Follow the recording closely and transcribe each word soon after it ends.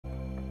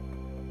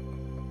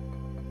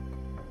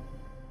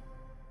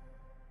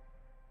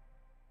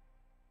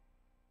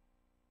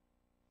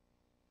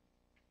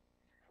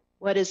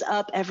What is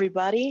up,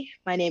 everybody?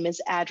 My name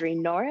is Adri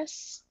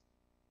Noris,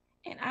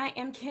 And I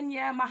am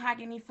Kenya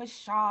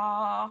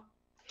Fashaw.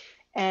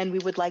 and we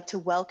would like to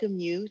welcome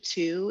you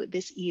to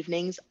this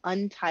evening's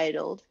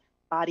Untitled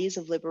Bodies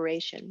of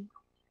Liberation.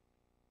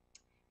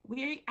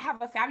 We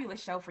have a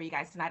fabulous show for you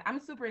guys tonight. I'm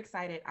super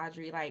excited,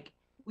 Adri. Like,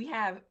 we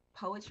have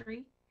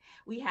poetry,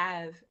 we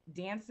have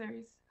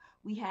dancers,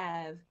 we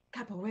have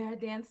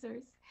capoeira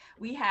dancers,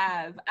 we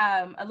have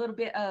a little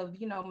bit of,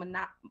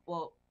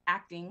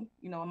 acting,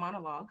 a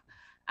monologue.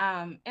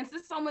 And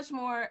so much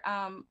more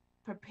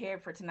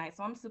prepared for tonight.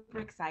 So I'm super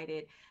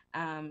excited.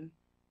 And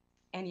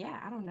yeah,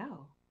 I don't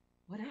know.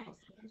 What else?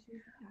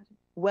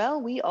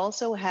 Well, we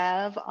also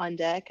have on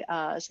deck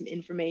some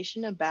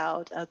information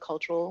about a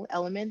cultural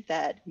element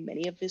that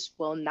many of us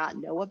will not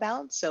know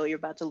about. So you're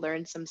about to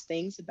learn some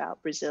things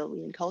about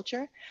Brazilian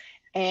culture.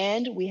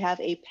 And we have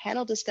a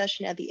panel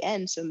discussion at the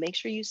end. So make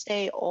sure you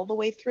stay all the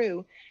way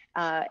through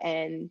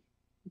and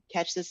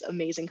catch this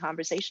amazing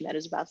conversation that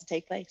is about to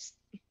take place.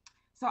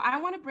 So I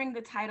want to bring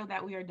the title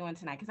that we are doing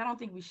tonight because I don't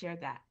think we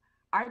shared that.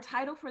 Our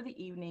title for the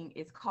evening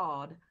is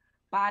called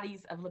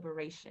Bodies of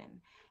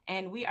Liberation.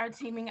 And we are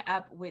teaming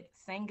up with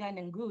Senga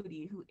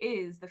Nengudi, who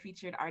is the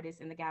featured artist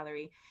in the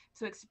gallery,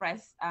 to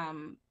express,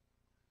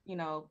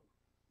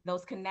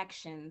 those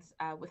connections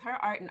with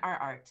her art and our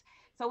art.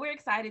 So we're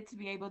excited to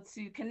be able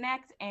to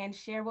connect and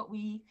share what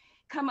we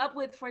come up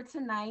with for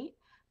tonight.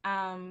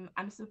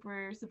 I'm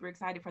super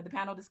excited for the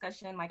panel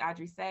discussion, like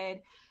Audrey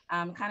said,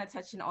 kind of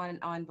touching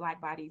on Black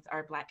bodies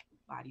or Black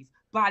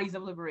bodies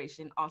of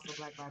liberation, also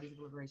Black bodies of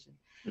liberation.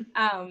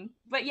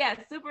 But yeah,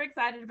 super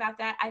excited about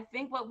that. I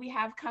think what we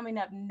have coming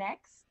up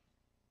next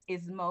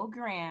is Moe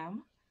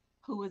Gram,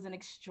 who is an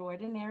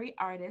extraordinary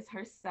artist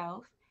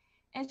herself,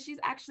 and she's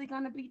actually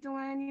going to be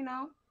doing,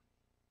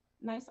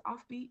 nice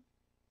offbeat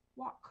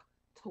walk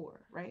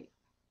tour, right?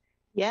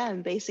 Yeah,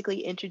 and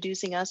basically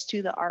introducing us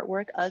to the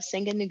artwork of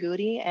Senga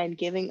Nengudi and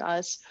giving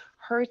us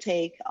her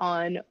take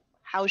on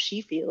how she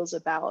feels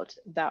about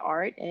the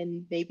art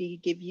and maybe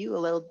give you a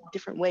little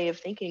different way of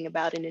thinking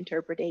about and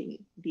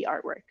interpreting the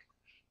artwork.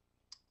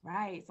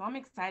 Right. So I'm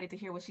excited to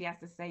hear what she has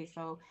to say.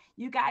 So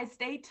you guys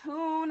stay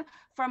tuned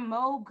for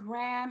Moe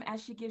Gram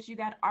as she gives you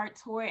that art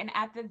tour. And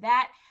after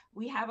that,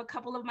 we have a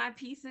couple of my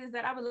pieces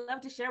that I would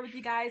love to share with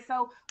you guys.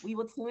 So we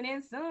will tune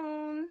in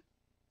soon.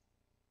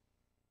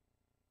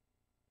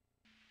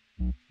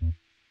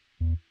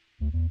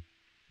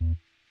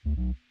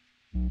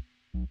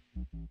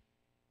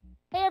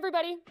 Hey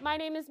everybody, my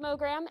name is Moe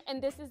Gram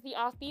and this is the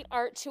Offbeat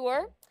Art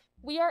Tour.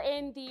 We are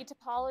in the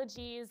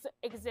Topologies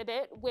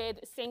exhibit with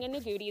Senga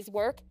Nengudi's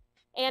work,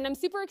 and I'm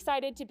super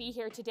excited to be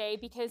here today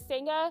because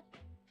Senga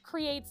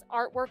creates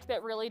artwork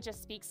that really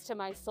just speaks to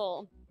my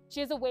soul. She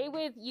has a way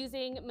with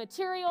using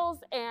materials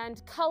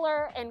and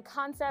color and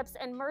concepts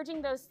and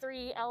merging those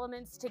three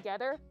elements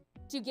together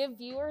to give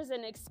viewers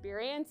an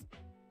experience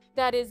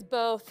that is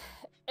both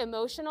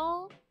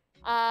emotional,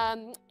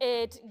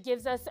 it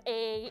gives us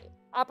a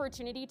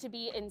opportunity to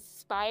be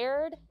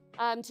inspired,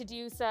 to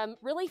do some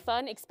really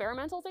fun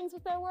experimental things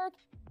with their work,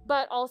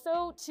 but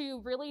also to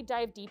really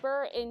dive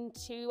deeper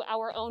into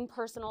our own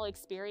personal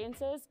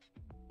experiences.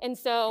 And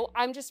so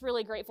I'm just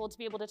really grateful to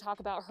be able to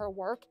talk about her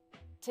work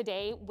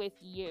today with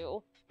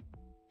you.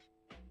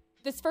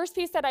 This first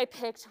piece that I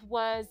picked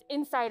was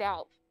Inside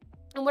Out.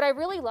 And what I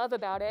really love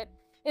about it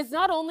is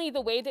not only the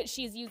way that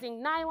she's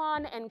using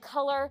nylon and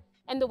color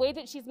and the way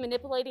that she's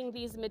manipulating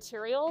these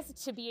materials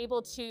to be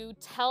able to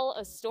tell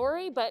a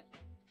story, but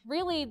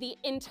really the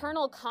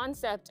internal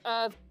concept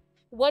of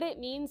what it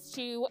means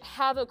to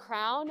have a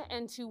crown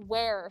and to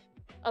wear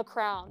a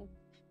crown.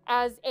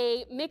 As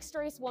a mixed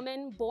race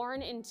woman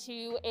born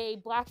into a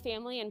Black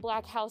family and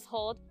Black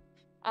household,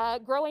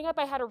 growing up,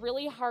 I had a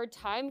really hard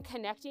time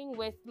connecting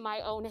with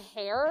my own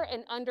hair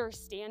and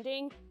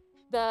understanding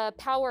the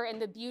power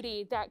and the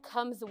beauty that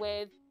comes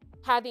with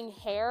having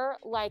hair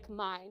like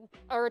mine.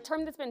 Or a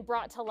term that's been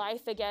brought to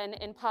life again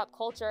in pop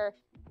culture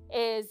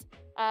is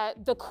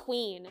the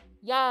queen.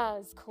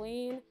 Yes,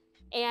 queen.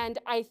 And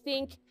I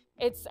think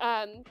it's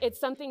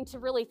something to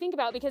really think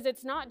about because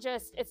it's not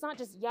just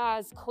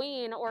Yas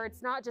queen, or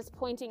it's not just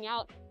pointing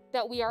out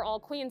that we are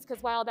all queens,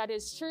 because while that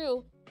is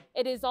true,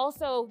 it is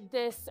also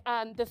this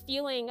the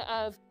feeling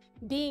of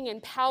being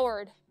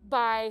empowered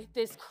by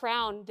this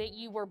crown that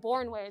you were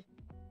born with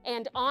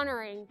and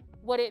honoring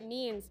what it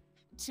means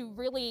to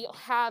really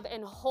have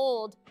and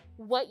hold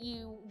what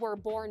you were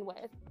born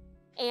with.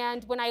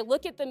 And when I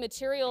look at the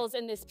materials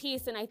in this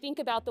piece and I think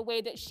about the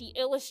way that she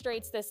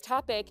illustrates this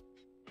topic,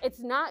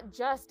 it's not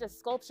just a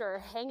sculpture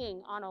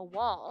hanging on a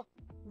wall.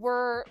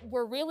 We're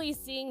really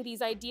seeing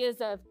these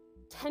ideas of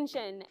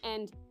tension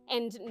and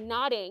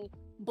knotting.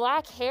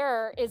 Black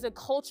hair is a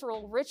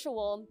cultural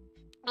ritual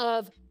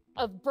of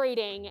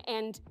braiding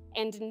and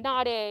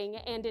knotting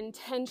and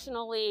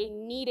intentionally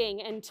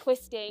kneading and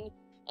twisting,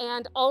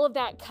 and all of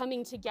that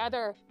coming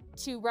together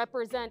to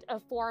represent a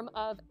form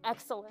of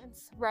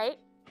excellence, right?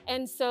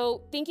 And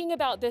so thinking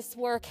about this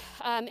work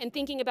and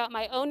thinking about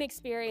my own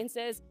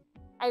experiences,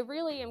 I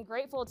really am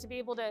grateful to be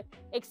able to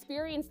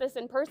experience this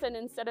in person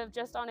instead of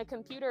just on a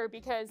computer,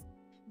 because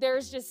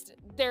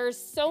there's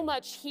so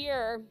much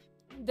here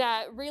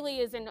that really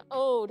is an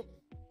ode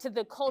to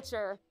the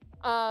culture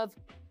of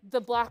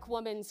the Black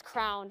woman's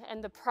crown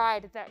and the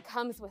pride that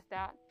comes with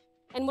that.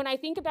 And when I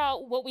think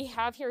about what we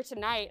have here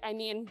tonight, I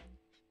mean,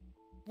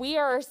 we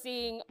are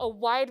seeing a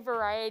wide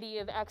variety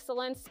of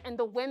excellence, and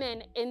the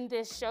women in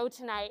this show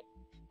tonight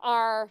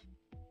are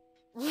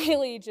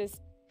really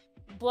just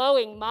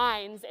blowing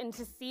minds. And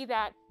to see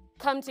that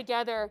come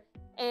together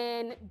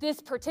in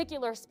this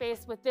particular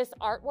space with this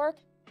artwork,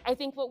 I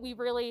think what we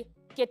really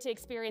get to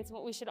experience and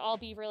what we should all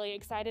be really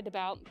excited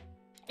about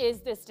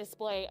is this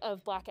display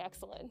of Black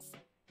excellence.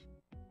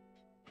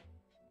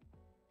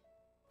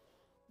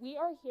 We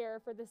are here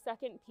for the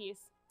second piece,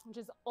 which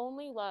is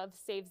Only Love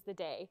Saves the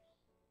Day.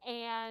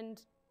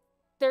 And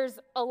there's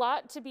a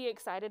lot to be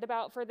excited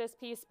about for this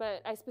piece,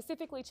 but I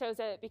specifically chose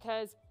it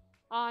because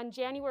on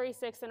January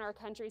 6th in our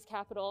country's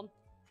capital,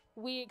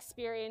 we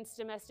experienced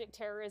domestic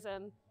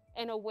terrorism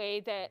in a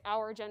way that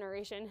our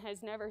generation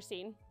has never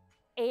seen.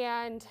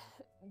 And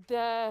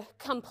the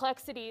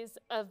complexities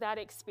of that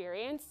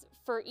experience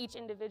for each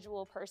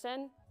individual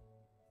person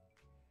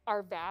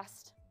are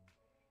vast.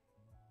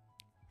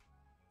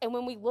 And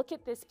when we look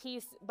at this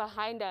piece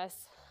behind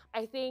us,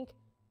 I think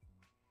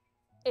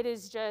it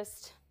is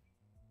just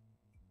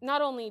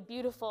not only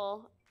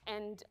beautiful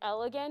and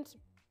elegant,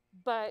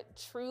 but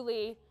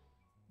truly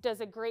does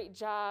a great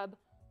job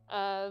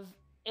of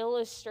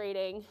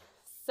illustrating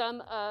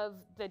some of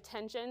the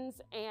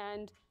tensions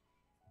and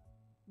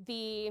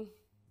the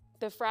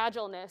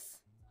fragileness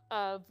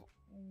of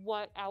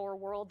what our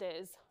world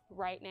is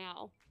right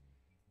now.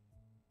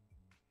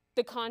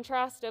 The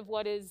contrast of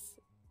what is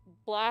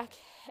Black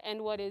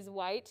and what is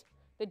white,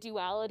 the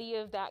duality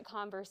of that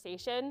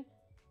conversation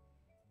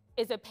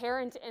is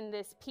apparent in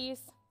this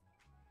piece,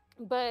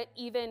 but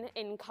even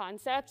in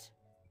concept,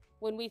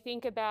 when we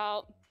think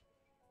about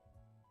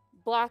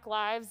Black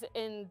lives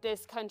in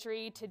this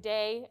country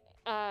today,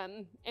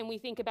 and we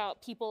think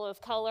about people of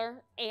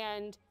color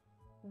and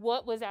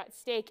what was at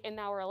stake in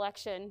our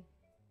election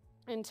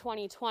in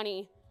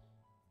 2020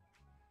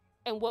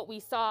 and what we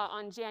saw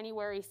on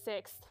January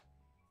 6th,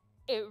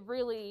 it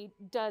really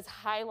does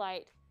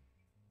highlight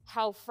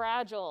how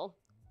fragile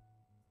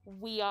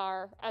we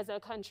are as a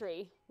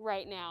country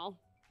right now.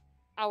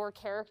 Our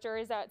character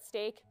is at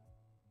stake.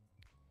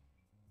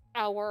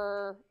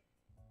 Our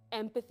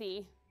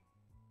empathy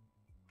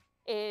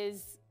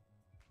is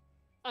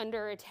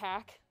under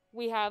attack.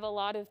 We have a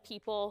lot of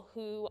people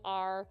who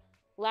are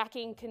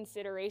lacking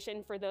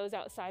consideration for those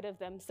outside of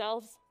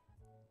themselves.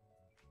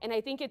 And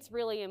I think it's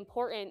really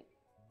important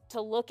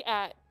to look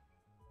at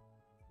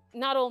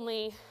not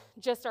only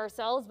just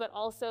ourselves, but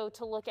also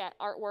to look at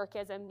artwork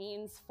as a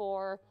means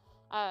for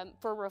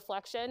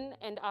reflection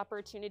and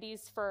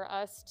opportunities for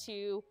us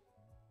to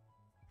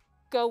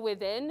go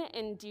within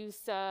and do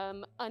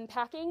some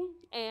unpacking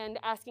and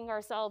asking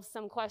ourselves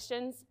some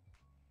questions.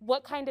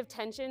 What kind of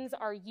tensions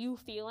are you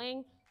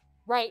feeling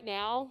right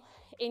now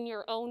in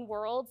your own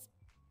worlds?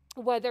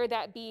 Whether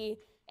that be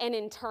an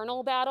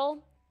internal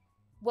battle,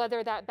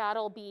 whether that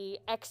battle be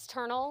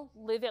external,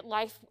 live it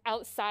life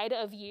outside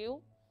of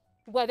you,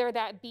 whether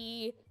that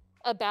be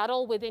a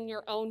battle within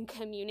your own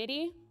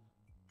community.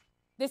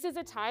 This is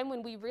a time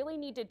when we really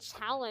need to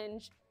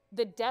challenge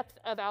the depth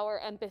of our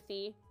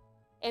empathy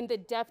and the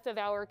depth of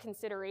our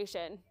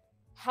consideration.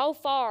 How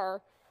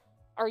far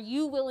are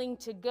you willing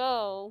to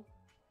go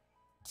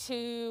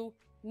to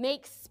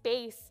make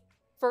space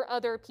for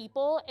other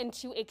people and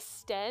to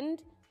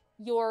extend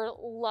your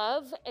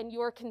love and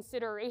your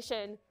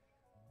consideration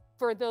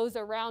for those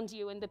around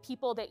you and the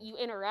people that you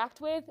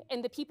interact with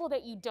and the people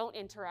that you don't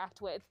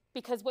interact with?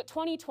 Because what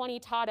 2020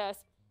 taught us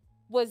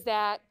was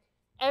that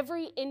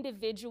every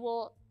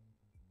individual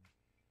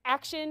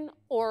action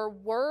or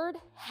word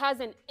has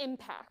an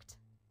impact.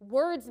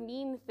 Words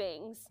mean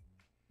things.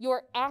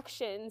 Your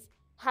actions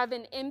have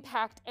an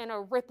impact and a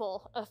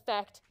ripple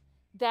effect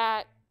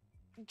that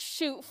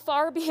shoot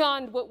far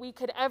beyond what we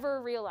could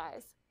ever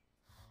realize.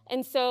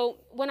 And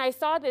so when I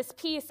saw this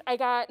piece, I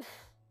got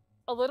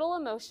a little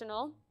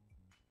emotional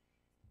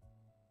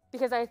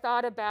because I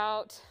thought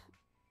about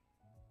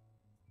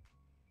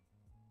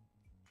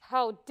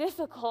how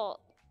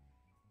difficult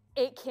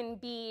it can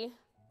be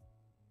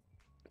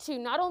to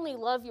not only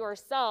love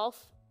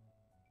yourself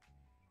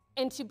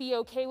and to be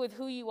okay with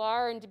who you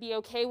are and to be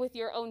okay with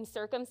your own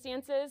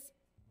circumstances,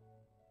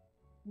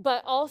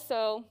 but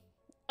also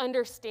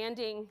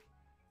understanding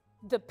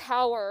the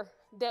power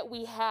that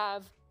we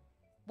have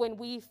when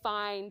we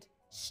find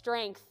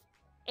strength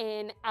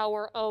in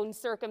our own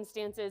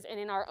circumstances and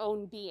in our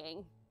own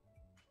being.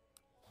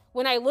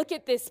 When I look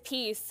at this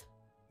piece,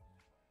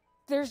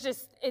 there's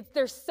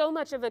so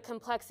much of a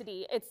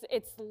complexity.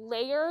 It's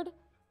layered.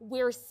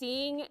 We're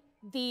seeing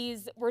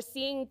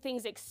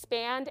things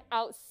expand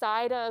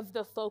outside of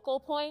the focal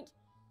point.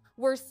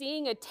 We're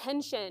seeing a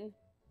tension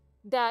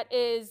that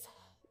is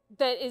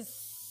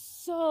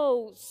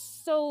so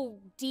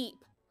deep.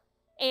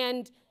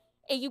 And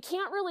And you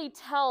can't really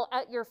tell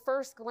at your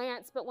first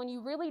glance, but when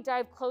you really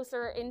dive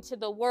closer into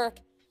the work,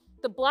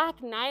 the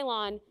black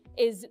nylon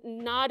is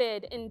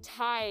knotted and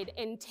tied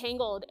and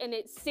tangled, and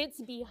it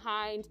sits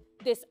behind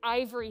this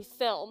ivory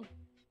film.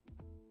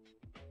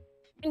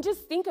 And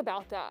just think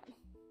about that.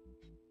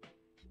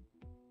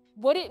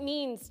 What it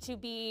means to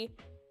be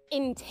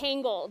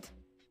entangled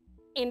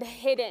and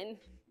hidden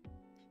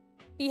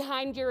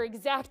behind your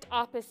exact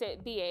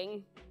opposite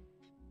being.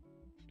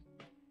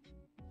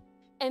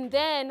 And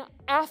then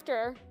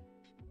after,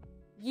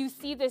 you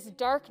see this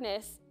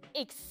darkness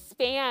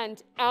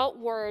expand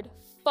outward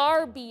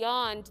far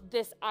beyond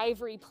this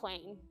ivory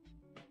plane.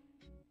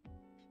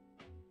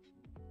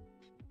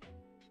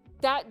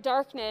 That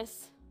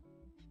darkness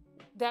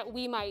that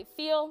we might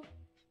feel,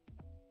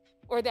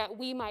 or that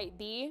we might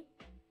be,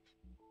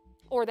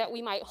 or that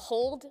we might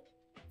hold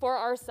for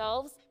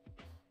ourselves,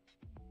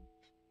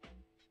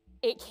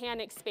 it can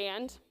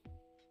expand.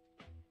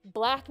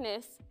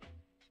 Blackness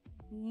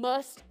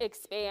must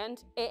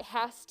expand, it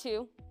has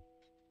to.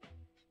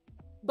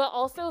 But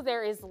also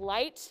there is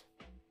light,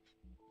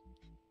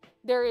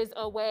 there is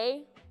a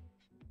way.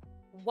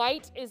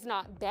 White is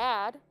not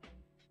bad,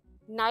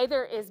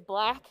 neither is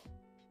black.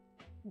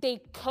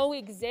 They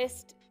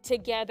coexist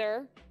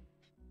together.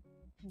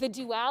 The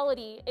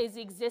duality is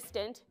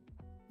existent,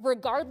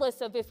 regardless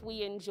of if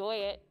we enjoy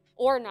it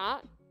or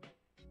not.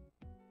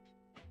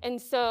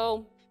 And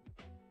so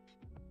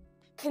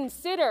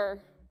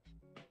consider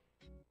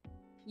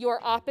your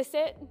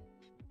opposite,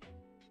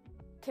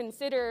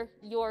 consider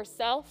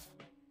yourself.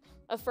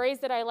 A phrase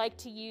that I like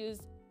to use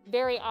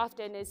very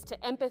often is to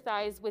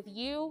empathize with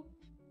you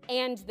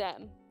and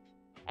them.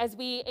 As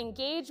we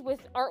engage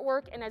with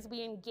artwork and as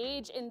we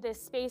engage in this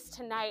space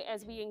tonight,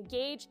 as we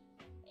engage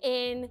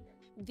in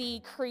the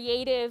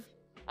creative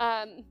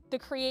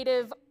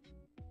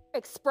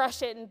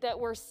expression that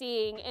we're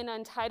seeing in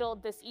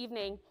Untitled this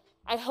evening,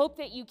 I hope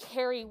that you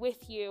carry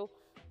with you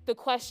the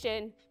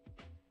question,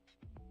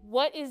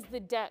 what is the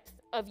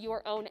depth of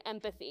your own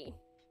empathy?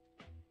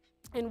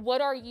 And what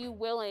are you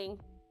willing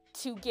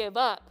to give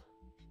up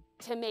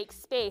to make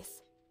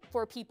space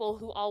for people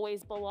who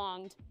always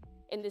belonged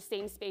in the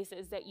same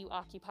spaces that you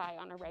occupy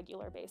on a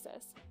regular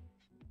basis?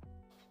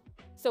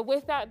 So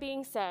with that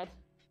being said,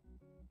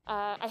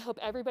 I hope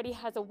everybody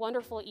has a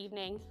wonderful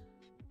evening.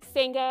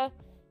 Senga,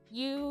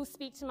 you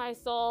speak to my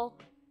soul.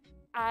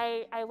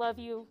 I love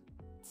you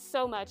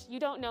so much. You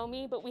don't know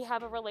me, but we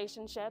have a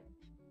relationship,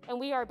 and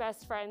we are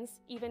best friends,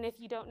 even if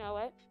you don't know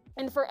it.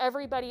 And for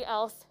everybody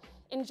else,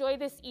 enjoy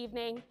this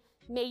evening.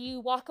 May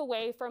you walk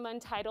away from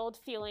Untitled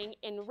feeling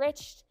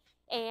enriched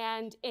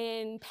and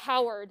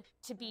empowered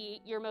to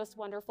be your most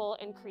wonderful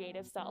and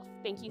creative self.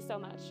 Thank you so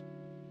much.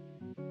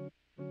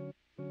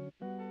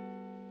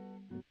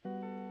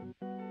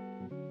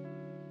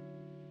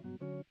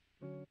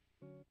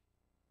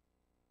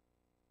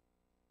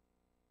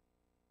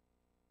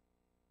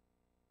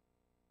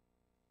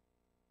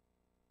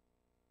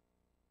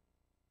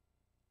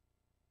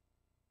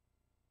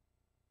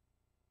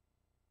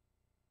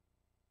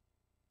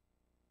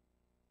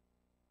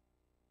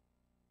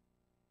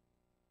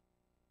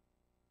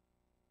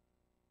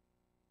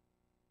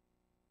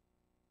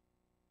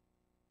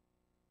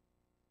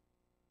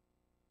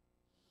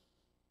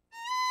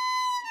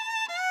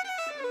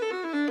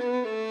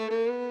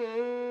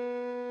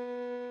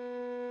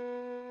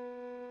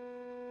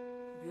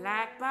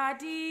 Black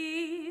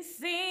body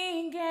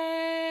singing,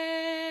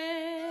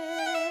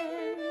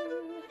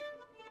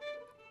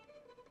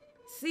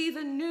 see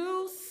the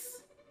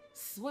noose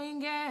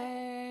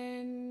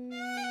swinging.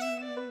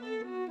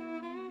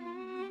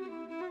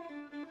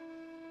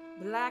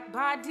 Black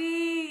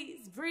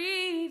bodies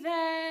breathing,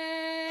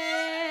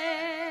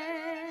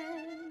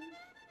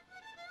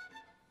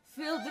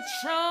 feel the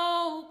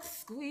choke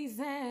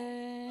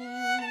squeezing.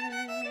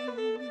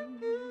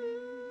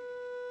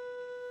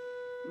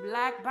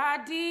 Black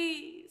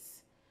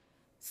bodies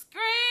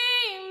screaming,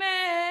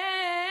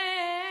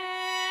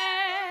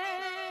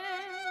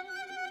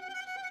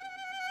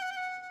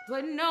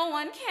 but no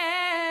one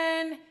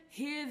can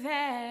hear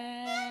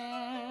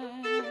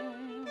them.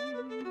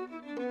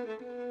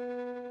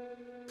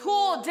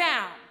 Pulled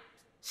down,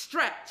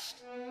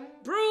 stretched,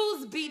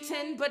 bruised,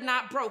 beaten, but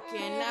not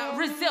broken,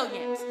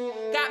 resilient.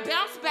 Got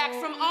bounced back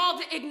from all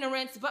the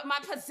ignorance, but my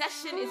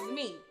possession is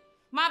me.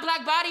 My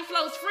black body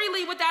flows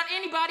freely without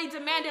anybody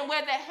demanding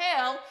where the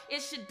hell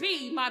it should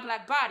be. My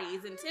black body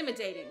is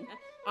intimidating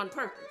on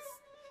purpose.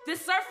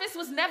 This surface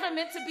was never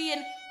meant to be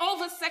an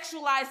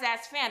over-sexualized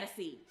ass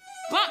fantasy.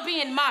 But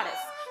being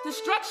modest, the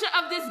structure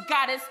of this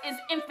goddess is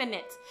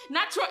infinite.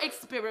 Not your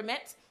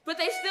experiment, but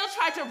they still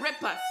try to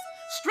rip us,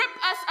 strip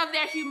us of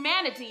their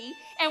humanity,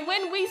 and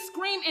when we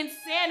scream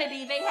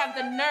insanity, they have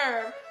the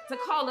nerve to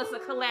call us a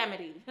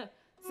calamity.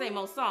 Same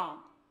old song.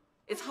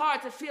 It's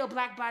hard to feel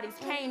black bodies'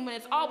 pain when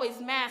it's always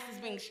masked as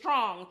being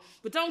strong.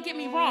 But don't get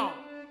me wrong.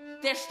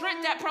 There's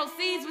strength that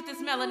proceeds with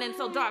this melanin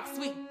so dark,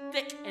 sweet,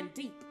 thick, and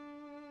deep.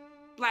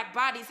 Black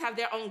bodies have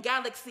their own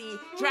galaxy,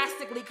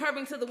 drastically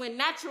curving to the wind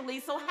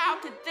naturally, so how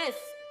could this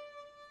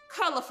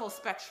colorful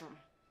spectrum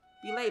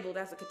be labeled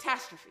as a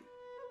catastrophe.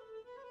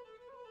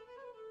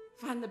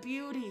 Find the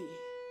beauty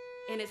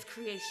in its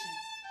creation.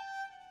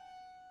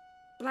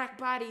 Black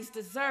bodies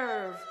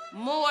deserve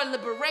more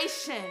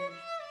liberation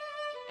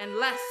and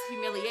less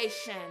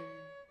humiliation.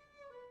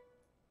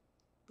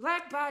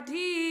 Black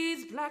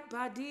bodies,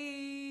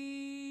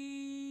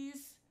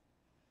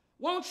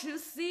 won't you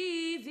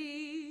see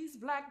these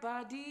black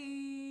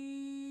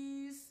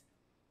bodies?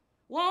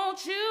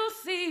 Won't you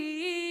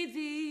see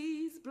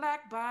these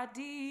black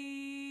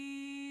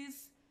bodies?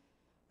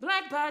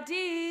 Black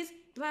bodies,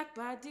 black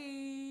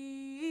bodies.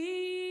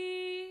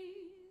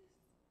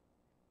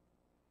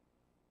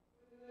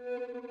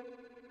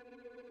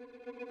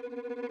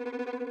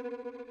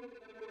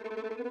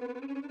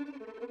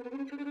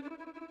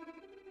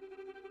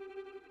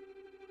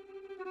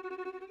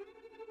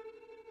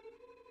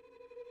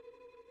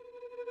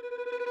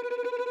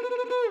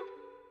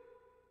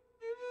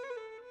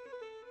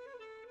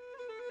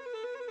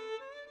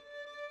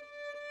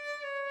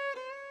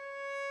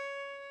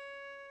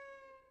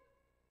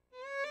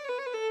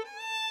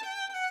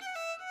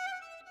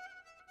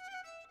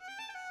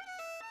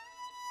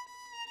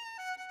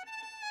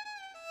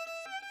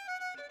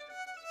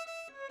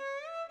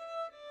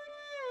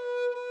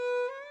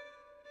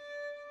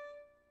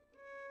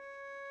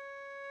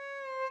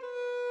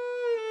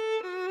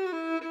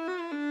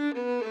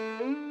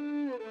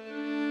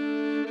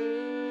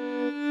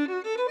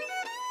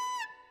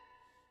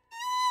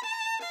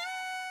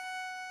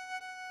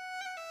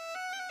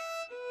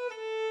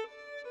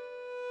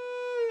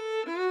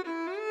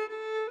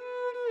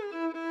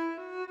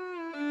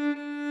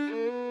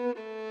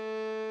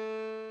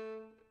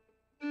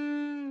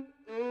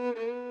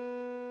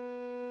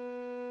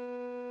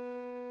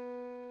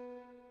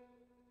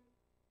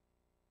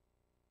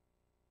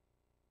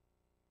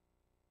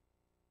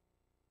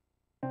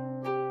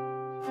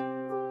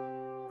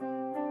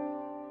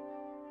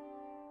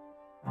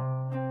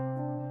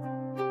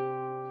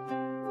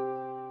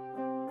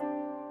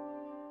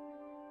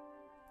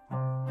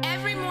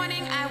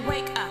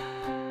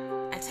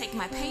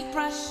 My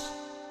paintbrush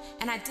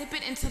and I dip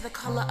it into the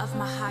color of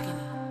mahogany.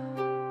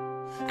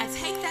 I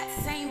take that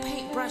same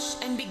paintbrush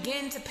and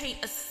begin to paint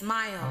a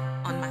smile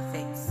on my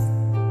face,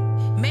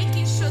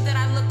 making sure that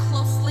I look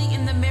closely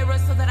in the mirror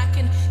so that I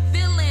can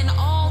fill in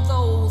all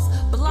those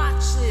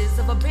blotches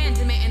of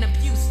abandonment and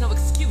abuse. No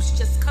excuse,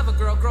 just cover,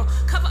 girl,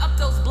 cover up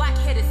those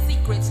black-headed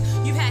secrets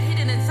you've had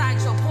hidden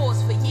inside your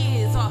pores for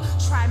years. Or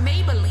try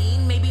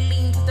Maybelline, maybe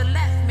lean to the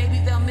left, maybe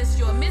they'll miss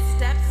your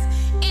missteps.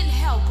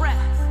 Inhale, breath.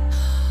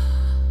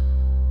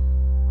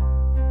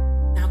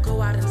 Go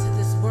out into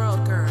this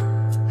world, girl,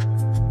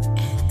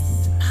 and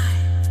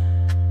smile.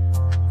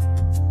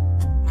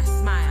 My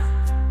smile.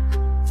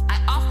 I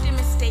often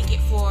mistake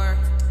it for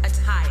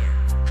attire,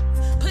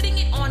 putting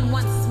it on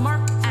one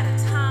smirk at a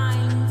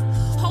time,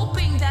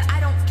 hoping that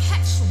I don't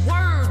catch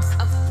words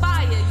of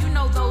fire. You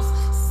know, those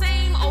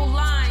same old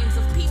lines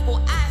of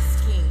people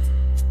asking,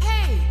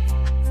 hey,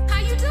 how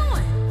you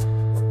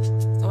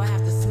doing? So I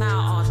have to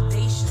smile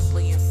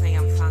audaciously and say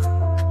I'm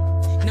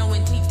fine,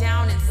 knowing deep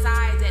down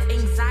inside that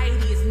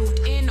anxiety is moved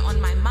in on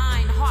my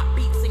mind,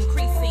 heartbeats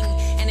increasing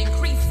and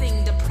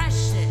increasing,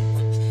 depression.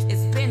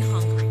 It's been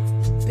hungry,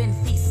 been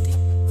feasting.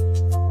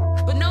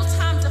 But no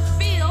time to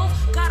feel,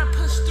 gotta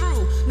push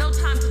through. No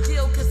time to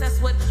deal, cause that's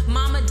what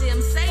mama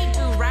dem say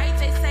do, right?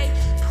 They say,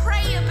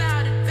 pray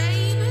about it,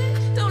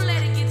 baby. Don't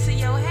let it get to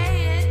your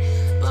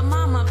head. But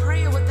mama,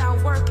 prayer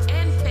without work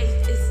and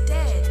faith is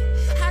dead.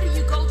 How do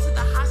you go to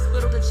the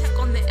hospital to check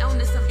on the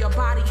illness of your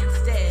body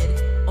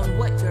instead on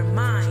what your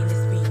mind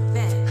is being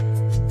fed?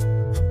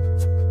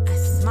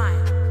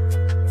 Smile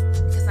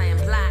because I am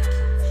black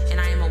and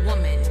I am a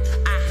woman.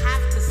 I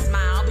have to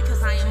smile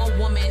because I am a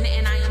woman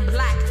and I am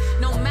black.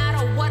 No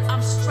matter what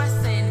I'm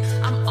stressing,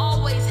 I'm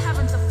always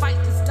having to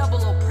fight this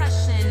double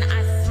oppression.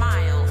 I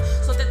smile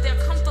so that they're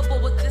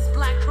comfortable with this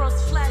black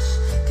girl's flesh,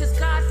 because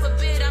God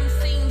forbid I'm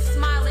seen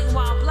smiling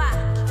while black.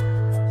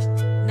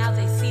 Now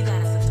they see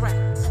that as a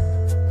threat.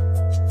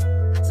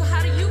 So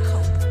how do you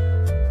cope?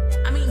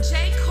 I mean,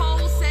 J.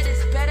 Cole said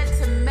it's better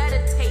to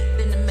meditate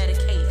than to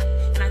medicate,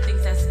 and I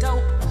think that's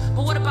dope.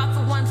 But what about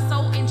the ones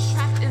so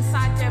entrapped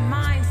inside their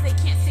minds they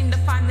can't seem to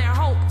find their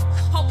hope,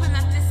 hoping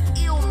that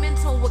this ill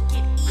mental will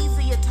get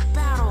easier to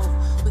battle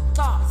with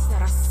thoughts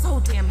that are so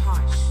damn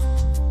harsh,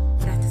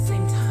 but at the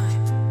same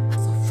time,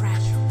 so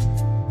fragile.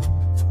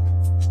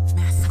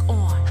 Mask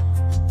on,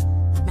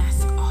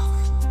 mask off,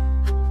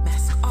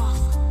 mask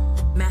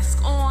off,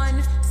 mask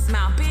on,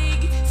 smile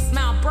big,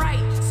 smile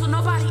bright, so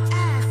nobody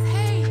asks,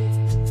 hey,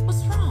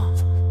 what's wrong?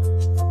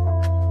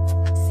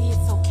 See,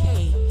 it's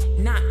okay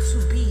not to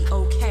be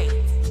okay.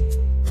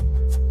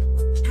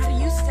 How do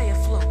you stay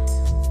afloat?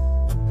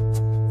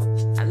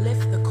 I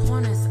lift the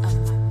corners of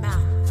my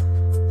mouth,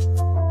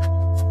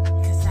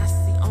 because that's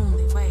the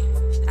only way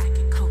that I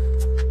can cope.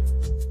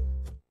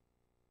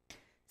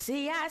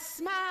 See, I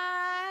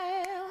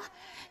smile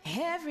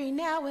every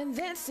now and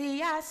then.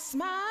 See, I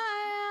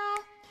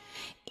smile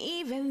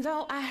even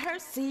though I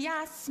hurt. See,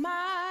 I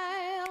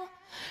smile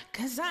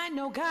because I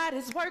know God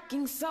is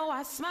working, so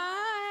I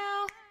smile.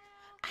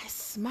 I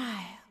smile.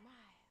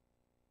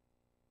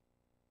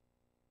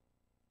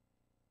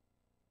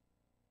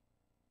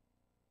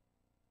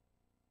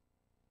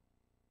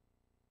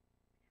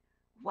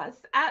 What's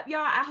up, y'all?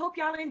 I hope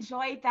y'all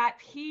enjoyed that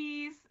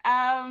piece.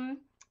 Yes,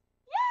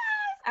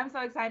 I'm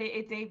so excited.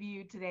 It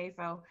debuted today,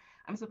 so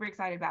I'm super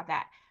excited about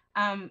that.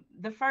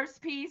 The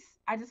first piece,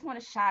 I just want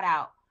to shout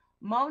out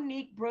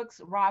Monique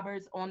Brooks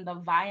Roberts on the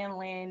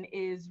violin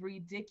is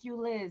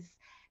ridiculous.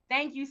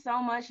 Thank you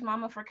so much,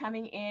 Mama, for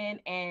coming in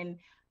and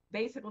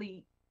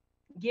basically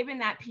giving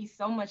that piece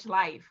so much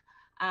life.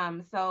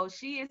 So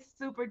she is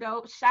super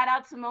dope. Shout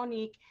out to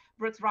Monique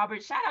Brooks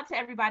Roberts. Shout out to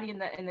everybody in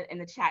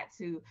the chat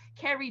too.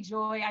 Carrie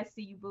Joy, I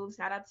see you, boo.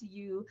 Shout out to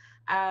you.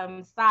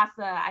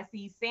 Sasa, I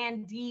see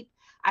Sandeep.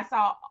 I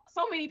saw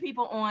so many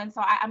people on.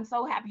 So I'm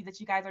so happy that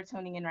you guys are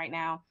tuning in right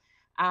now.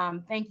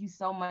 Thank you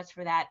so much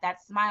for that.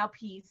 That smile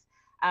piece.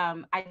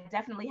 I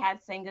definitely had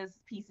Senga's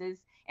pieces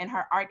and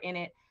her art in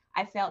it.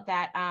 I felt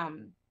that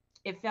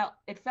it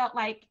felt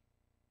like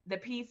the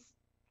piece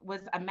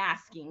was a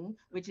masking,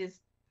 which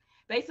is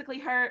basically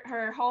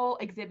her whole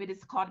exhibit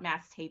is called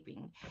mask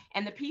taping,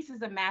 and the piece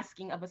is a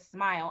masking of a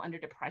smile under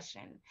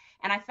depression.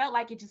 And I felt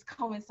like it just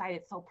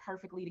coincided so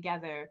perfectly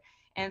together.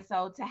 And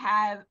so to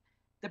have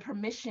the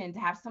permission to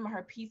have some of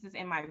her pieces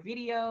in my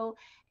video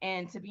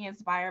and to be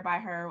inspired by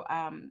her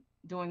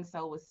doing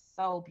so was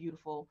so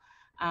beautiful.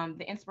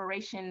 The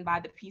inspiration by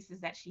the pieces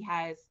that she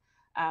has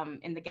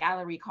in the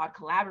gallery called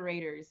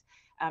Collaborators,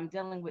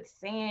 dealing with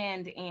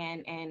sand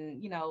and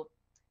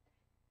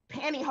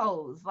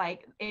pantyhose.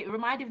 Like it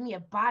reminded me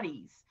of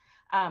bodies,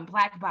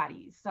 black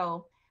bodies.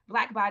 So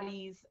black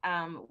bodies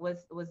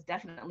was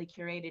definitely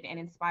curated and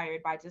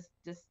inspired by just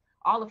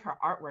all of her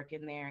artwork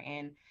in there.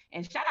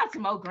 And shout out to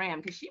Moe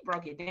Gram because she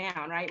broke it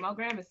down, right? Moe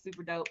Gram is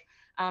super dope.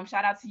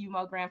 Shout out to you,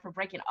 Moe Gram, for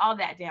breaking all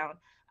that down.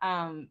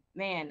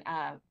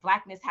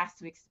 Blackness has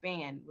to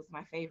expand was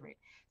my favorite.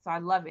 So I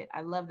love it.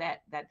 I love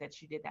that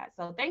you did that.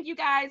 So thank you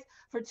guys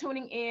for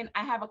tuning in.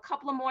 I have a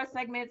couple of more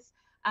segments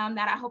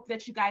that I hope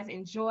that you guys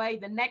enjoy.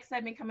 The next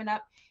segment coming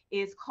up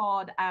is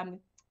called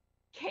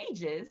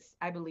Cages,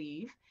 I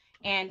believe.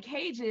 And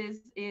Cages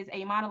is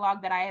a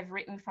monologue that I have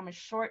written from a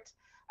short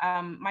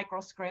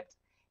micro script.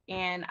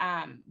 And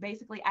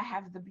basically, I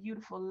have the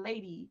beautiful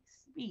lady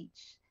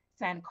speech,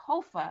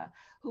 Sankofa,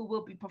 who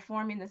will be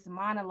performing this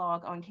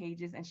monologue on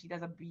Cages, and she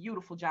does a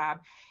beautiful job.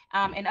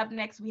 And up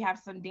next, we have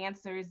some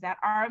dancers that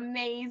are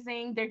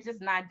amazing. They're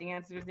just not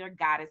dancers, they're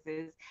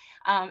goddesses.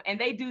 And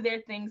they do their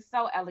things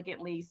so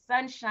elegantly.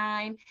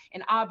 Sunshine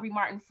and Aubrey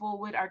Martin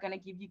Fullwood are going to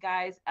give you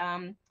guys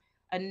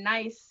a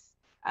nice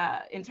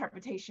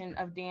interpretation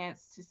of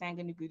dance to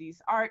Senga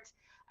Nengudi's art,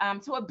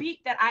 to a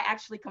beat that I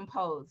actually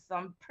composed. So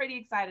I'm pretty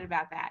excited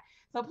about that.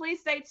 So please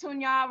stay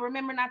tuned, y'all.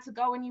 Remember not to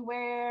go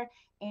anywhere.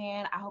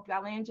 And I hope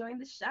y'all are enjoying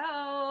the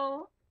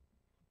show.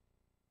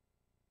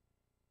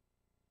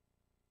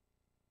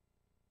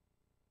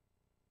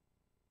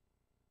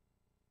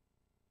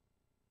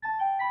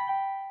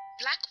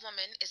 Black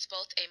woman is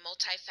both a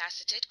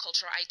multifaceted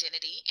cultural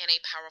identity and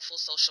a powerful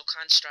social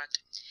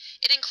construct.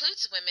 It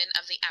includes women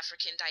of the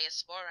African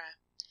diaspora.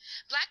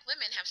 Black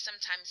women have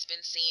sometimes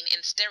been seen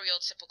in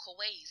stereotypical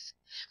ways,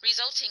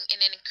 resulting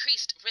in an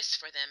increased risk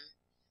for them.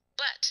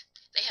 But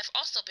they have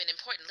also been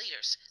important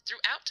leaders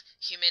throughout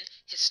human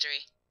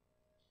history.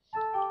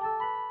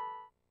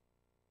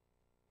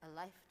 A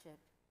life chip.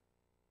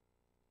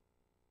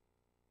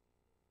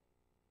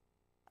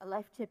 A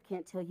life chip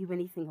can't tell you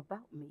anything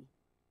about me.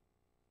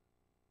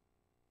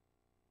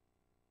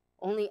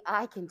 Only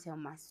I can tell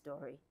my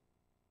story.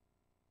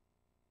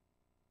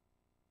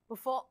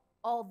 Before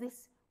all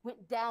this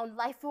went down,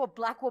 life for a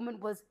Black woman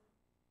was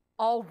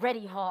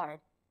already hard.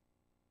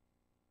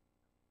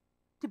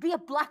 To be a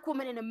Black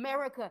woman in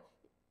America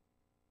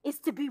is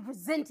to be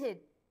resented,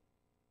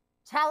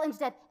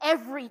 challenged at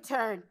every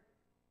turn,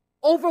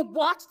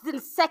 overwatched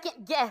and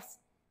second-guessed,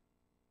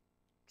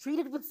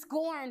 treated with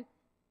scorn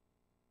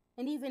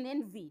and even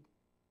envied.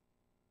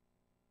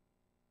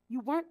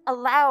 You weren't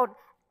allowed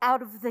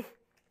out of the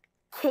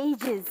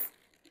cages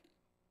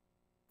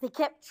they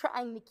kept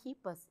trying to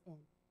keep us in.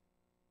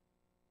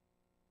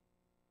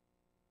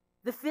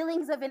 The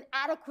feelings of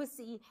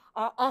inadequacy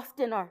are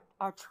often our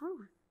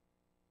truth.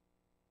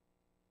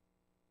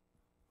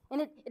 And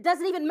it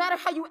doesn't even matter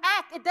how you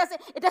act. It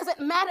doesn't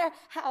matter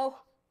how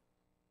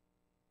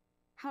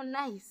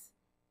nice.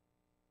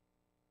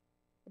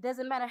 It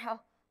doesn't matter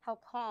how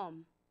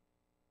calm.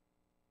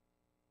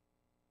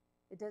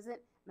 It doesn't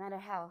matter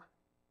how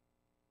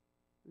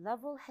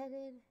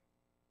level-headed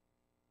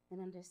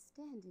and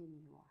understanding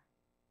you are.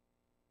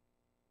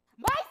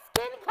 My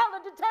skin color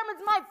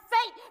determines my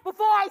fate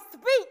before I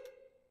speak.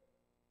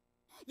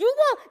 You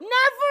will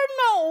never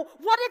know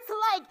what it's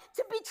like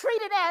to be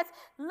treated as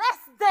less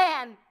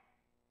than,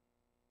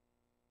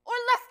 or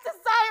less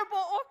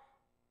desirable,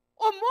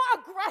 or more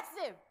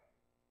aggressive.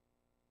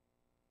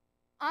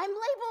 I'm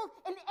labeled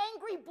an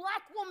angry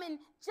Black woman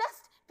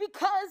just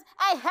because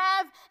I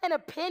have an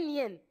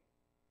opinion.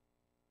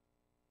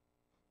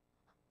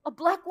 A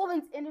Black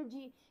woman's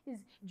energy is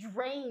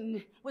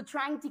drained with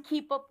trying to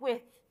keep up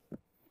with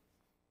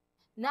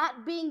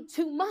not being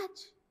too much,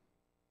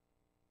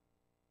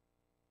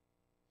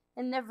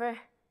 and never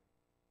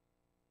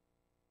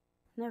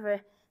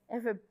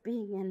ever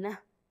being enough.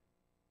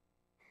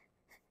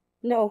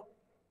 No.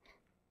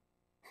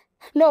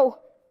 No.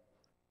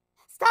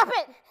 Stop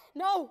it.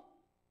 No.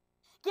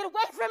 Get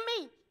away from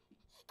me.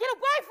 Get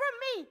away from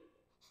me.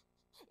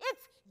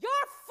 It's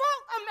your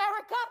fault,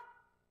 America,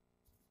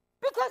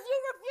 because you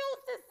refuse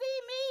to see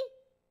me.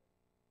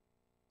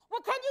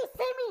 Well, can you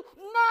see me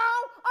now,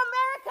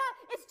 America?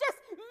 It's just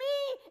me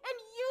and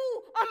you,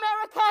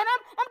 America, and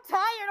I'm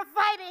tired of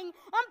fighting.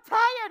 I'm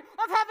tired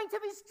of having to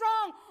be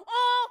strong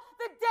all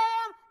the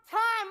damn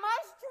time. My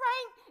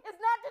strength is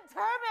not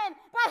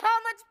determined by how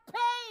much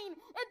pain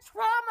and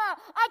trauma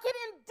I can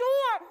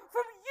endure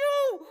from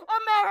you,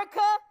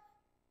 America.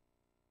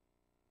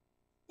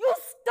 You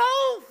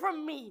stole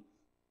from me.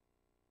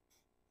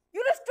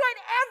 You destroyed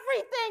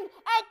everything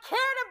I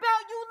cared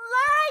about. You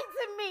lied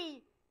to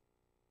me.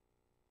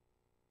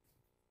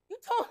 You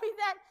told me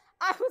that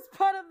I was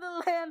part of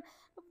the land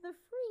of the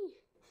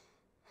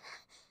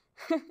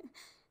free.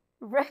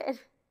 Red,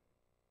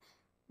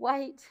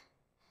 white,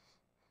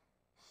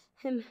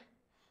 and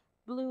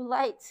blue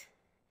lights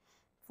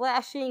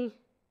flashing,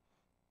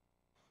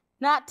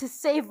 not to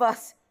save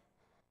us,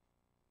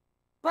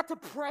 but to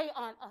prey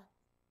on us.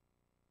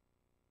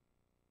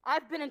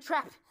 I've been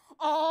entrapped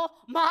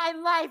all my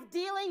life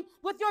dealing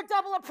with your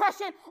double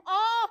oppression,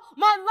 all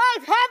my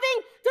life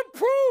having to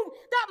prove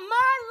that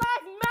my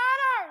life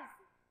matters.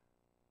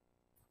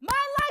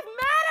 My life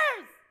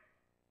matters.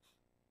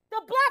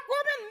 The black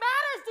woman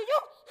matters. Do you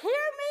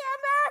hear me,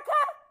 America?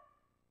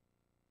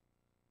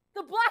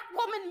 The black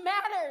woman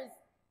matters.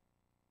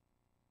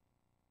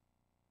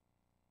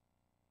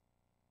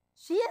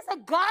 She is a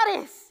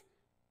goddess.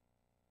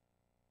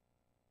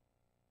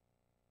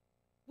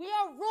 We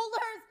are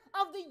rulers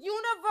of the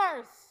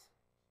universe.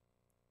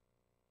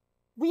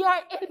 We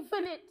are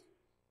infinite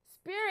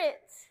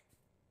spirits.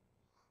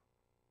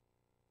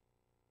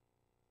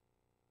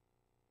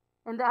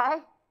 And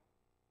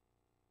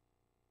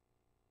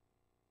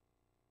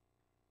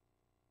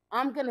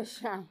I'm gonna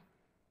shine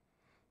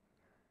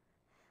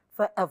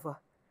forever.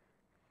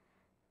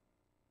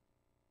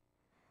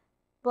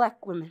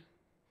 Black women,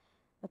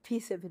 a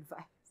piece of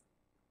advice.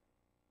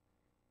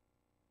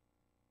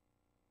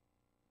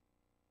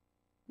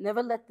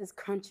 Never let this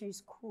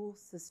country's cruel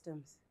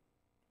systems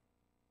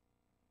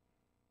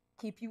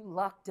keep you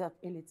locked up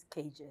in its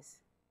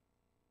cages.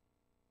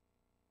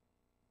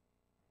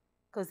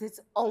 Because its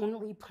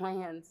only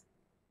plans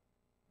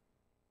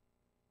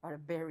are to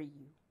bury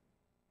you.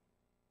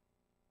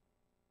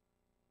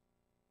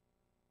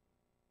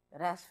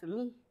 But as for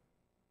me,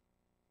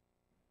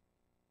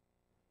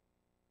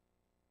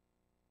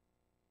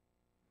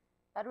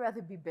 I'd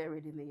rather be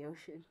buried in the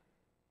ocean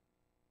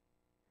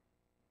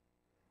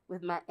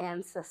with my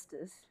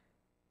ancestors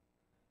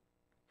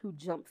who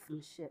jumped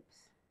from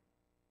ships,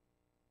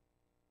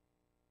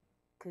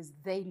 because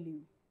they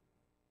knew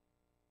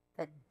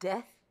that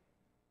death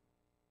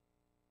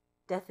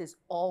is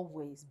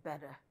always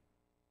better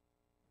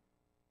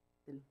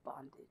than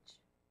bondage.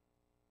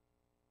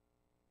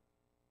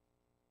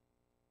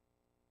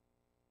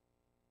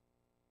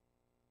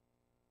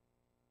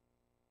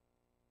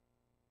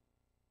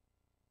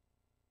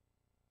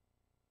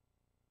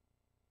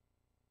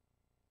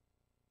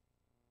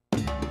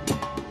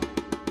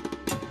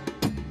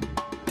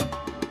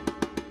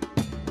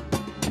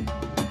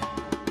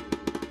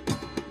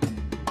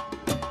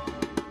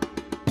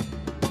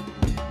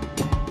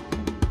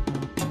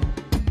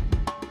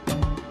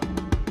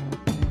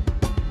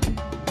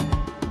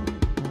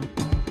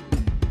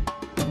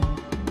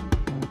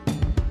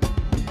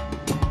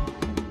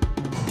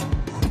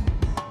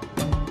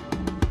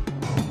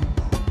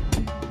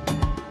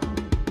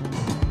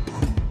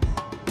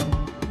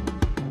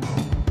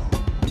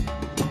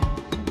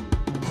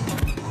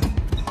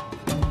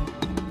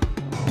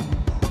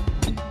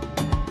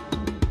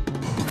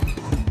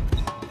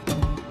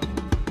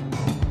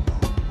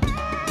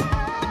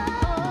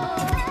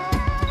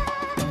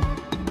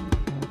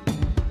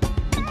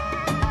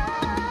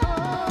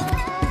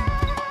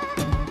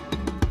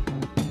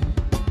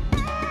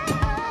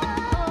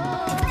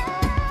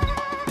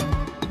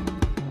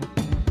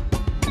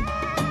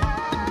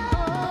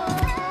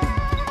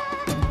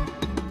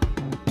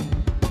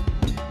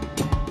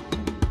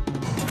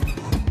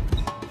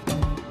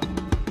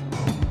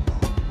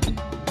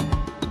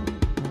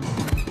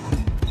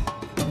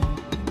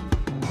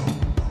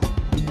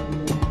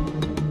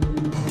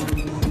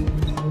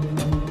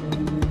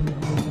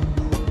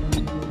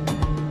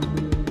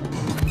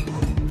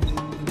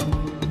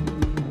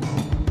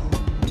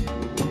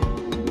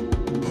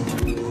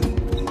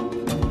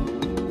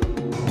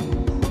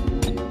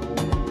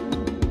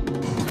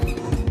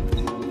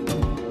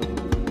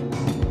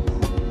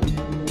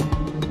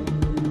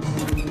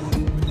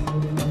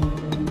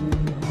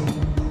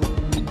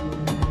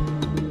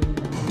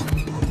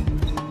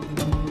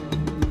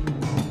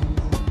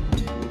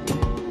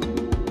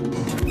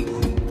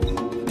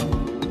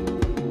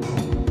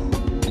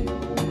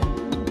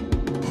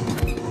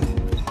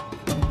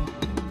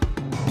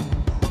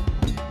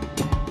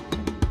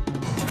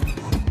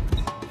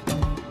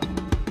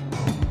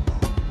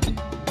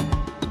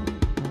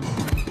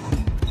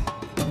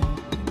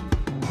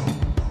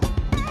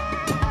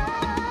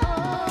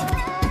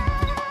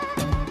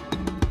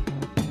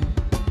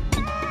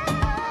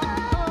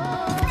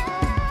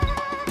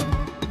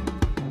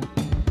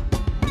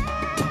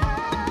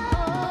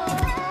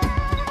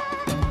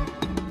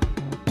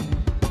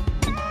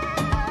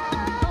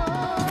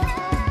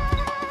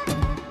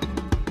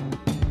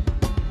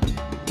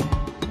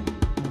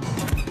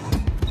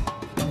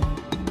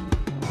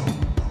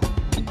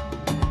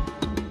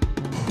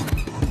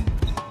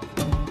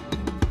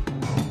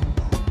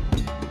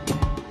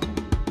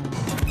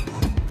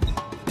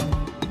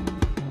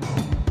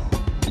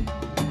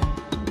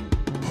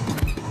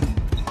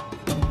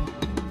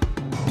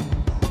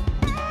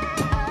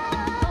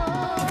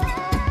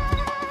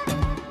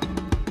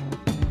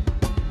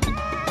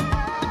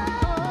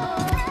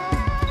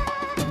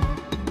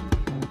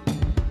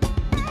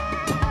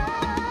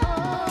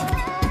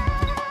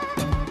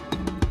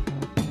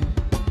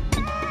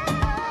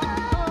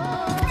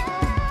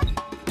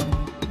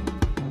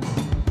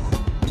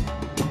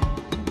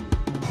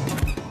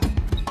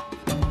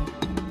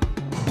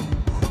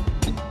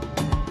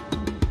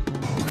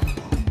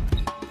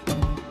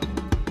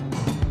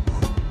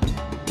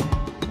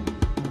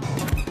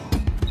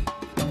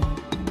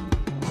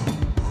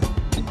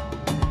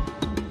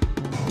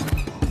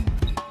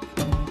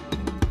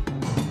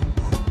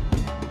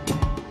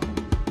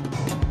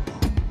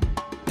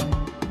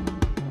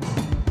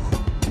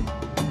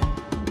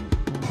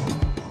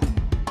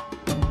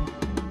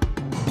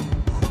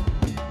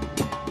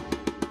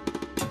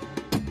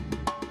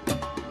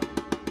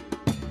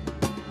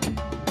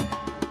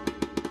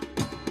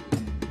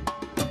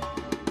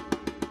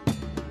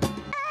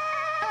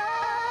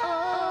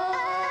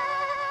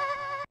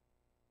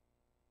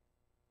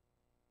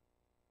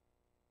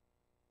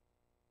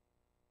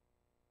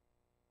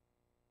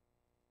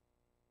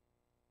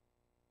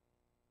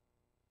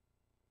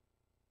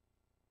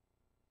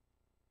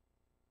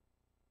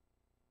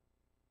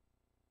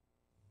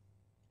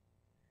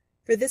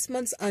 For this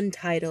month's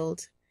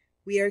Untitled,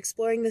 we are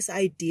exploring this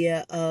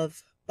idea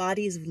of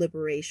bodies of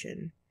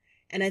liberation,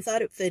 and I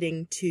thought it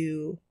fitting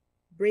to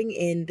bring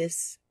in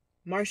this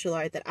martial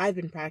art that I've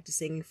been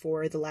practicing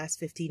for the last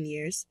 15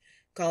 years,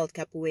 called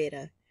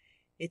capoeira.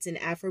 It's an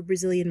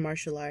Afro-Brazilian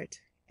martial art,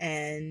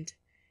 and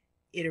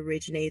it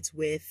originates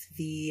with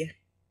the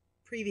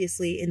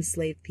previously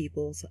enslaved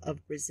peoples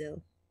of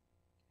Brazil.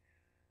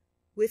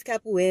 With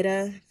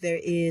capoeira, there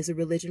is a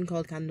religion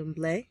called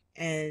candomblé,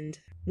 and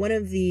one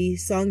of the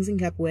songs in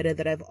capoeira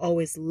that I've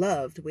always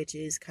loved, which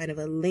is kind of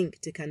a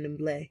link to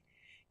candomblé,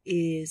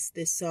 is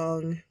this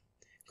song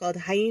called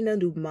Rainha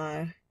do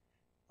Mar,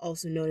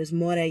 also known as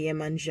Mora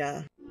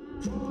Iemanjá.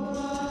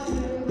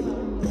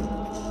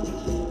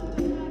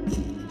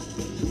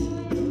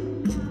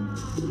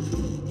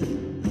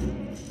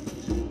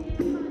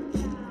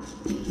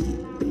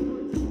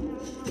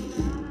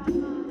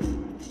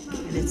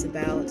 And it's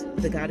about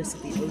the goddess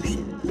of the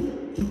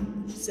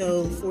ocean.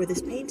 So for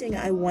this painting,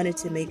 I wanted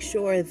to make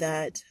sure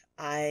that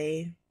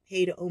I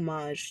paid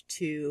homage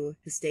to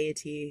this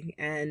deity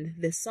and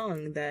this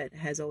song that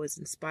has always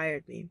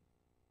inspired me.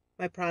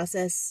 My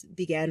process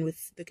began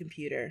with the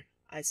computer.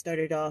 I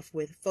started off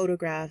with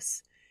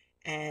photographs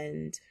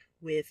and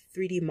with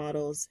 3D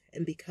models,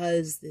 and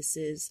because this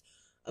is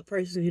a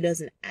person who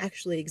doesn't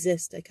actually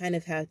exist, I kind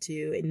of had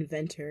to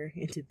invent her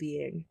into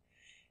being.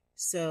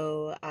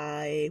 So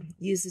I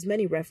used as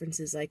many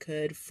references as I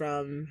could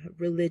from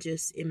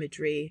religious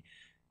imagery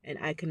and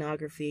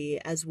iconography,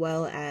 as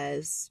well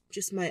as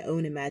just my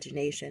own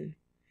imagination,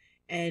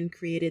 and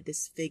created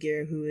this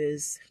figure who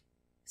is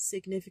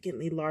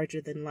significantly larger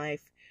than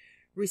life,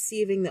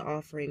 receiving the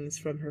offerings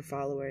from her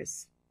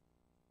followers.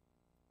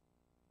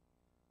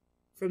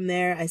 From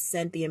there, I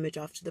sent the image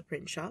off to the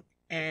print shop,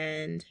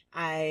 and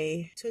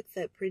I took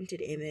that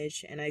printed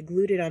image and I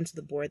glued it onto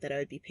the board that I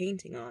would be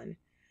painting on.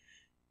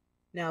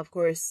 Now, of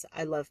course,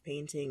 I love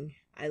painting.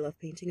 I love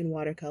painting in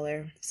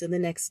watercolor, so the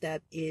next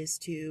step is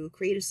to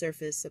create a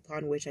surface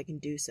upon which I can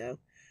do so.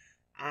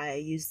 I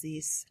use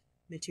these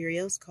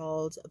materials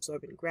called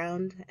absorbent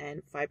ground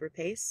and fiber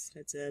paste.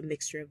 It's a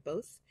mixture of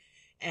both.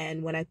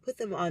 And when I put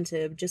them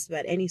onto just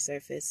about any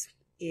surface,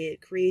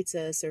 it creates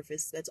a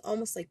surface that's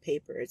almost like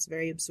paper. It's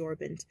very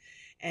absorbent,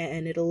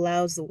 and it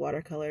allows the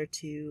watercolor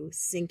to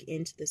sink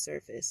into the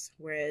surface,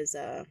 whereas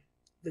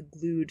the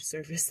glued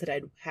surface that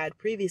I'd had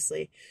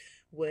previously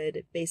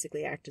would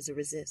basically act as a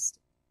resist.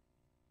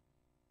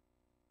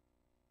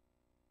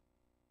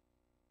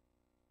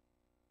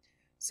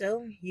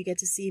 So you get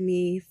to see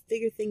me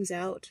figure things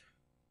out,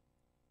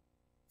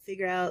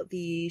 figure out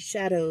the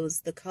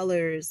shadows, the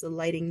colors, the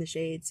lighting, the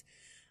shades,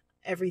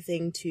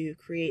 everything to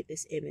create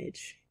this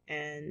image.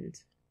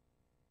 And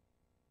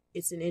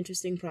it's an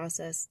interesting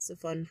process, it's a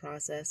fun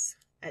process,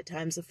 at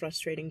times a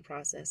frustrating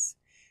process,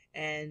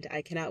 and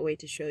I cannot wait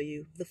to show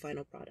you the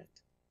final product.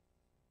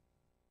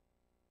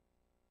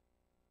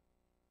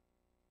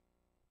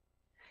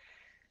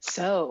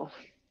 So,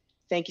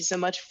 thank you so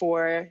much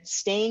for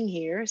staying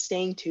here,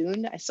 staying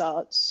tuned. I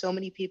saw so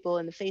many people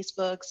in the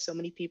Facebook, so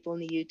many people in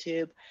the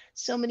YouTube,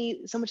 so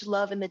much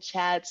love in the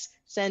chats.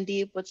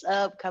 Sandeep, what's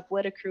up?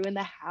 Capoeira crew in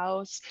the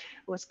house.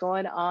 What's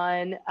going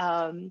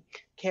on?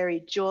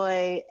 Carrie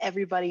Joy,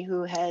 everybody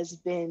who has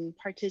been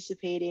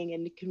participating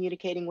and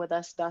communicating with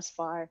us thus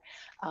far.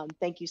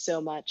 Thank you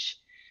so much.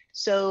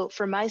 So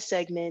for my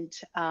segment,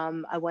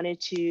 I wanted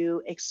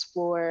to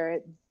explore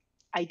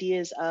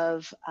ideas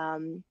of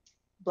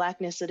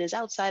Blackness that is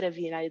outside of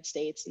the United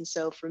States. And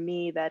so for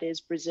me, that is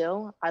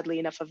Brazil. Oddly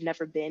enough, I've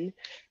never been,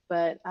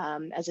 but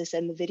as I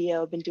said in the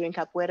video, I've been doing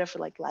capoeira for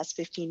like the last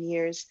 15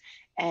 years.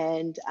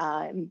 And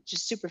I'm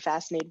just super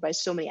fascinated by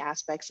so many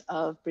aspects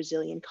of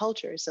Brazilian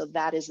culture. So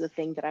that is the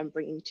thing that I'm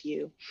bringing to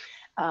you.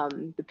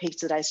 The page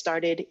that I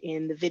started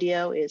in the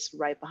video is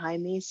right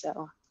behind me.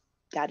 So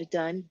got it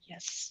done,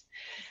 yes.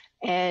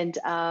 And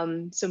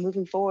so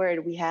moving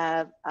forward, we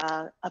have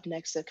up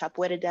next a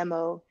capoeira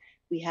demo.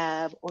 We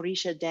have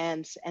Orisha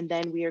dance, and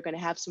then we are going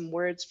to have some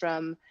words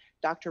from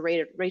Dr.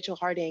 Rachel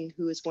Harding,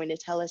 who is going to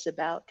tell us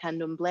about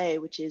candomblé,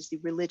 which is the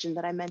religion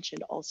that I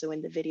mentioned also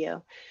in the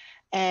video.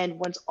 And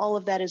once all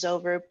of that is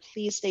over,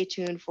 please stay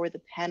tuned for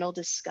the panel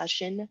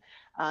discussion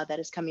that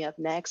is coming up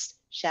next.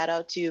 Shout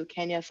out to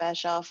Kenya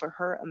Fashaw for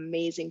her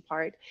amazing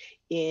part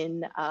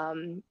in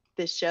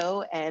this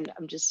show, and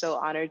I'm just so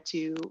honored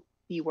to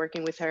be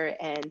working with her,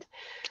 and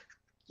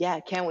yeah,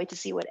 can't wait to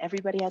see what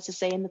everybody has to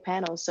say in the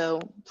panel.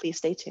 So please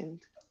stay tuned.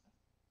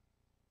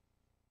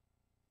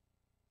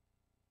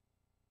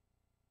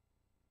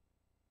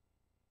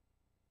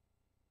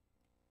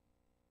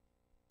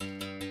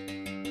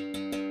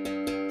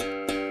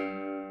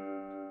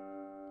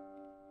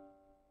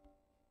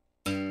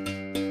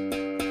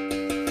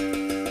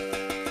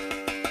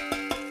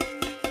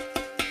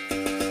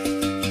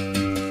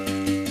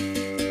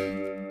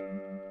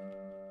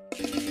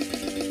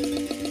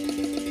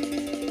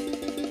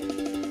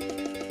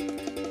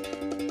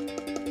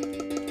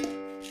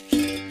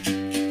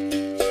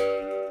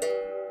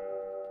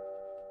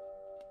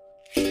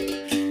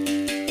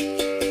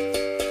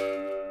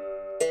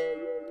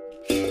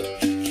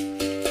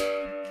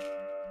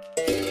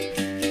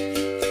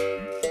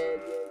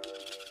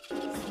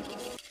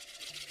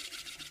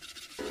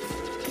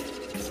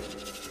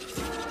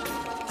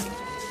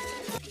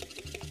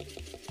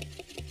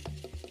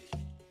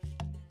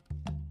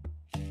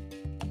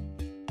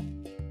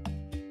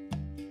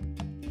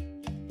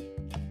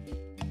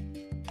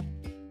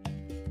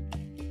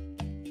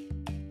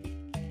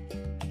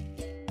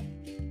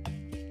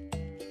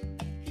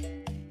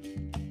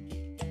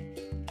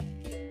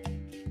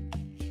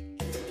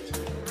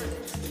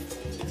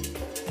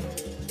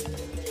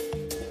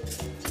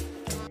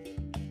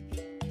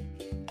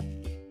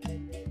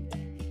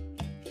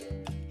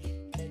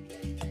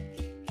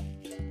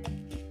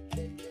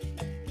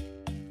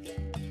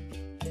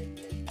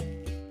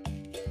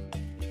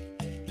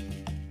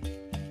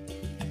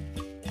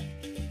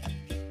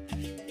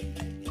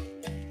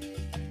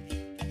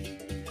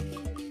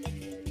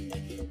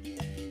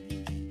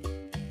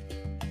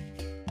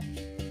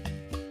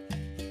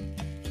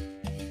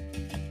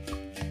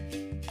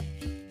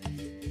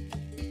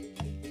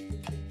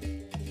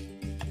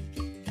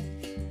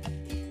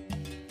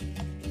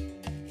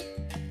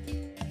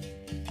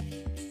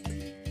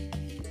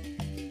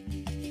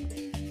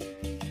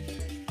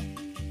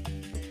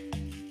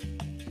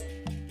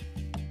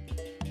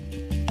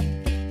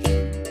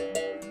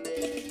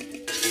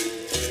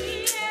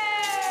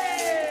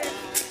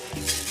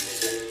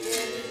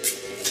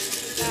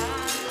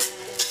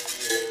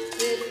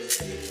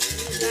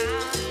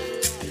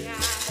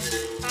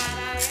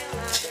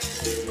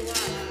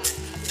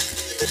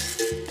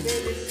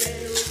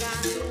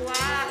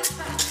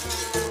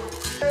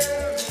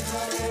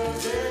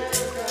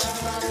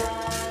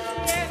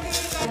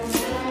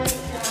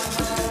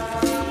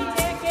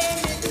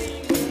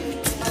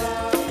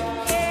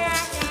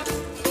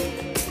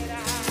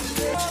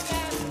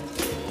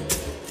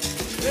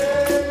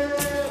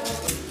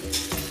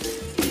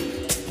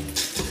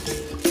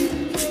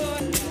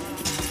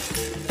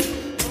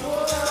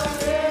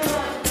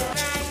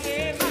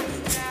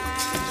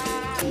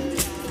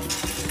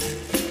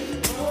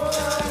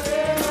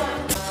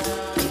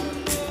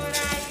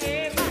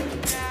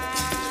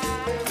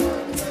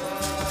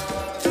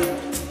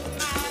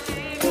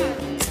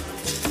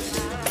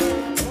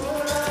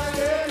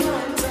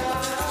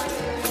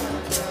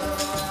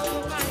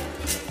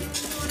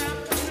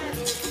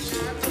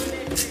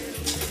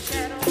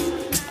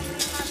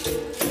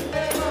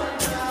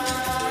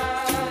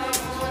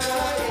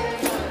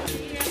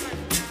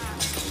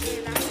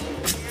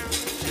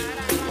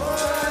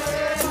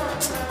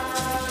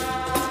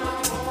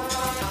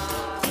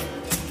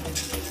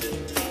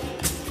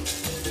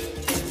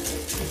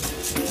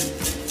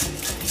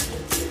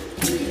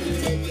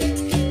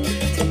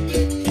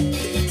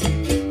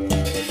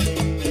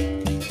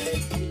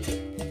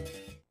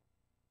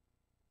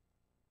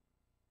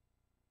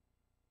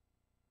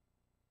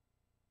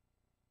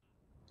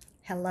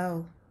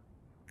 Hello,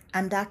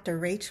 I'm Dr.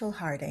 Rachel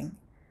Harding.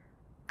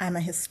 I'm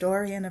a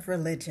historian of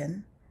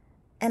religion,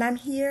 and I'm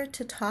here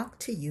to talk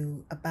to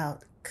you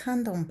about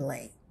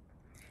candomblé,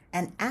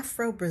 an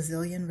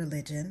Afro-Brazilian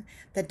religion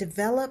that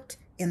developed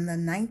in the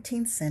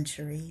 19th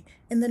century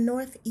in the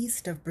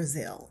northeast of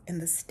Brazil, in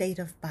the state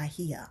of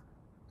Bahia.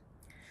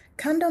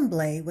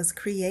 Candomblé was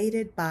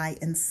created by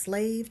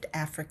enslaved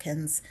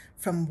Africans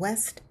from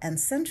West and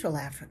Central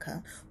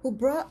Africa who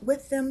brought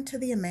with them to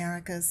the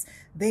Americas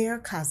their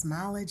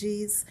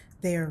cosmologies,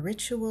 their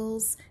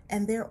rituals,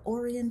 and their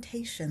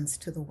orientations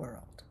to the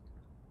world.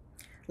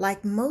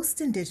 Like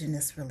most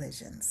indigenous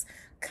religions,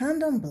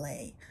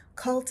 candomblé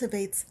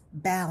cultivates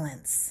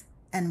balance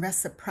and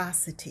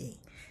reciprocity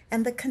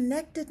and the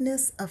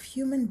connectedness of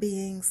human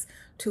beings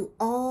to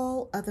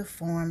all other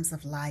forms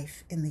of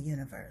life in the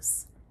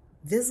universe,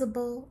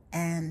 visible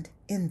and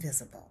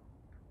invisible.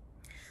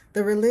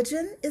 The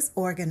religion is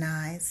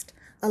organized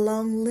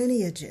along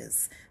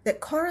lineages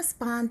that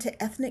correspond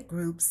to ethnic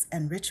groups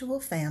and ritual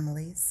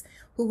families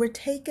who were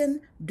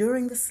taken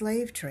during the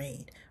slave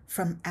trade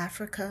from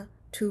Africa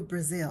to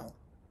Brazil.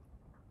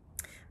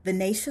 The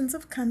nations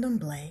of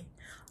candomblé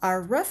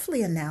are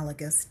roughly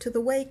analogous to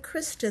the way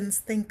Christians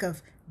think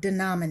of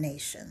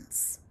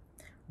denominations: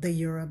 the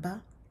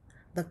Yoruba,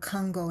 the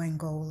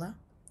Congo-Angola,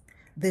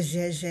 the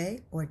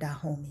Jeje or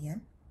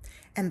Dahomian,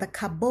 and the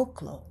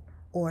Caboclo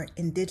or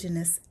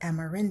indigenous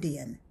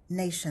Amerindian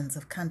nations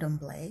of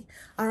candomblé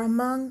are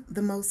among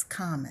the most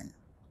common.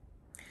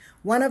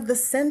 One of the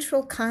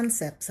central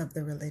concepts of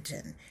the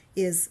religion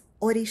is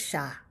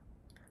Orisha,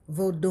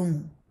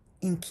 Vodun,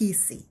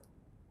 Inkisi.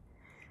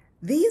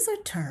 These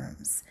are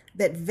terms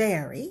that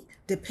vary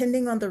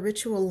depending on the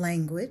ritual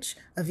language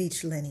of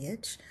each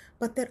lineage,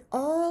 but that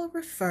all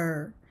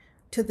refer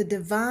to the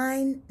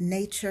divine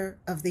nature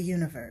of the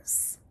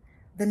universe,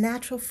 the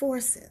natural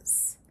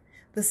forces,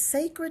 the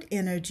sacred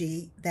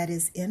energy that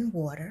is in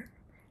water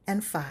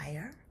and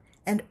fire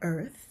and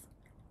earth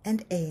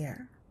and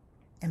air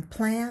and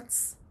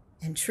plants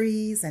and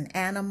trees and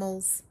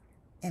animals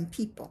and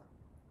people.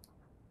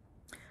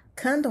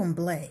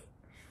 Candomblé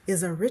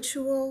is a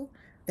ritual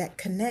that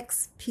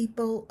connects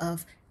people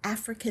of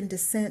African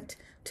descent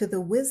to the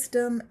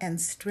wisdom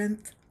and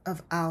strength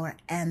of our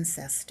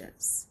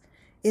ancestors.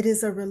 It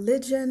is a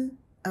religion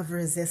of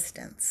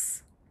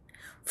resistance.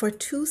 For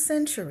 2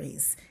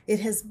 centuries, it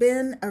has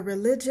been a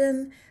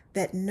religion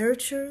that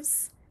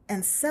nurtures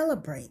and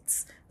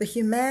celebrates the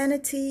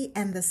humanity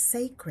and the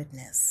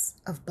sacredness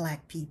of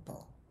Black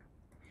people.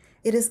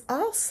 It is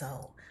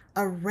also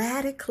a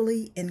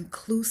radically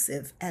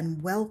inclusive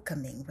and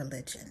welcoming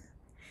religion.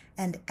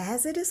 And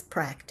as it is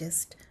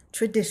practiced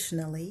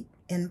traditionally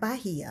in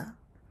Bahia,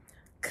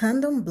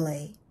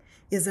 candomblé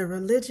is a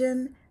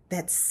religion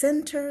that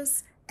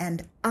centers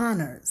and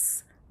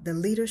honors the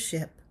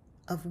leadership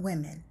of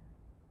women.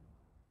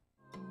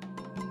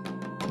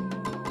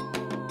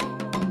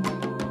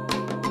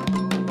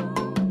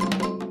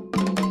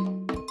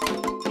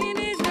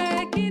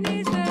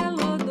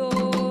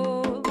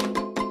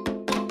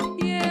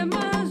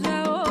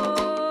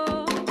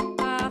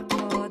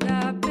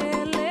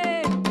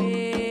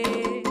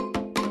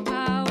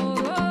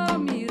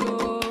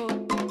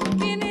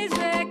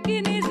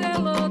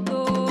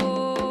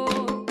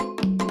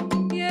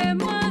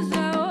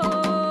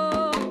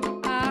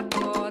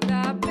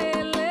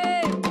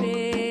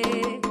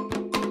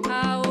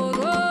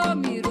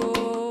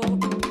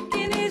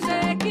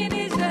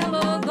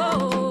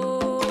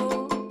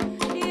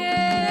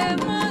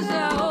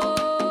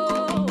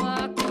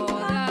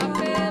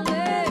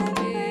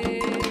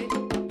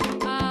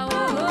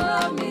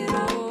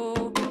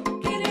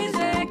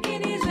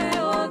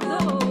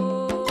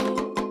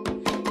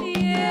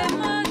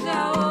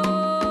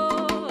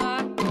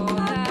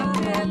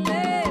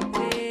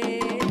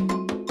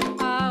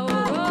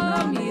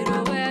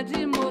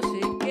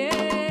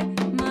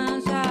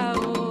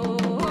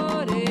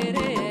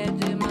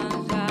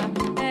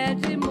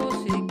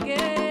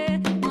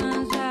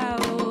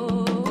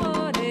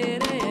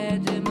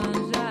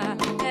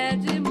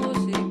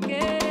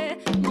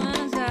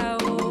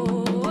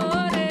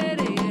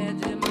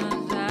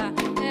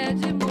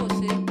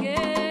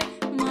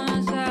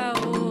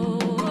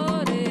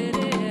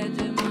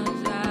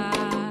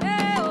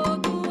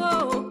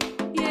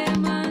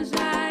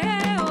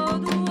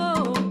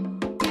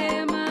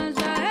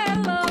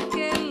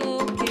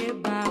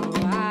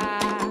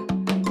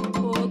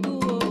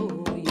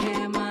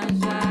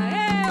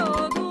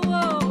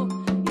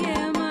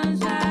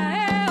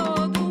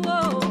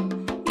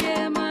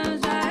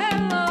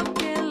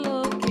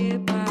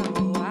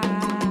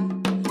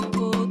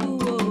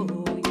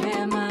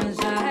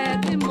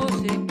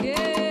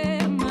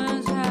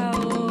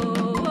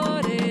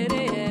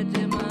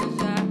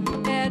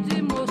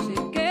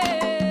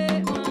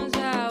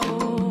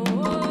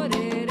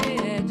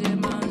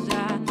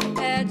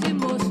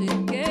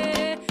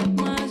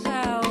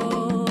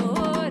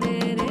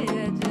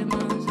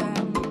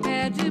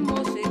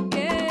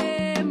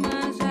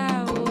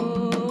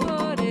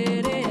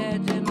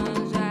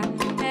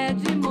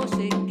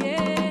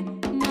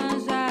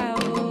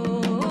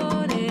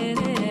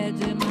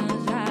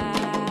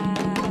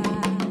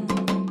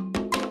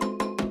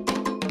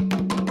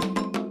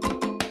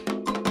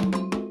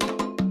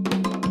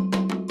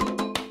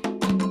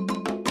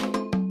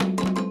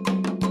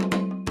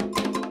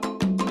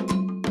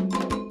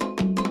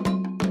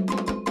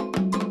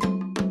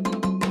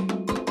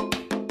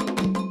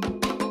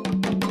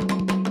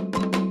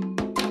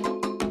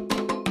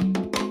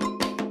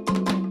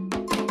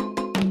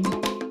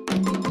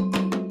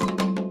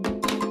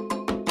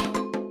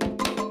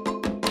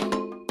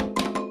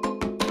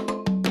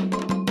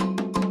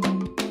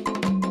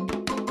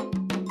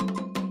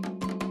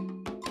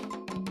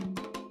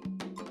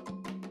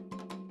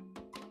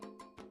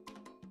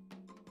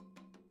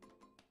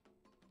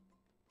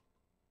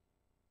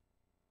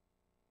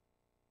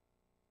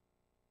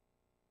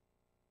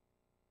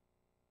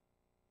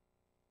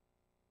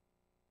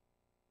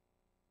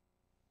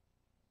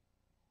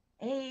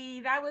 Hey,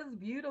 that was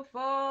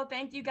beautiful.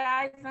 Thank you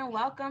guys and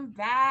welcome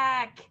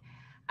back.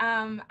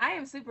 I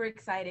am super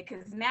excited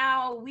because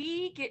now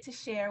we get to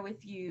share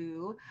with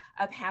you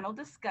a panel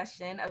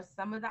discussion of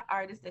some of the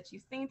artists that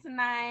you've seen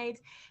tonight.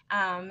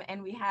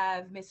 And we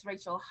have Miss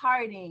Rachel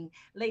Harding,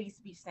 Lady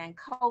Speech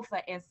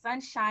Sankofa, and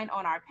Sunshine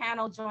on our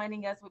panel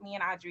joining us with me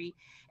and Adri.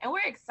 And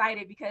we're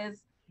excited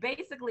because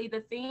basically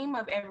the theme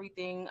of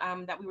everything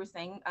that we were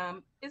saying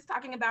is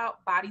talking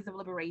about bodies of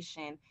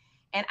liberation.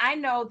 And I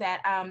know that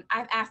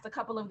I've asked a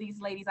couple of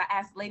these ladies. I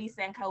asked Lady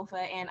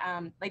Sankofa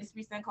and Lady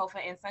Speech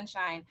Sankofa and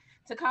Sunshine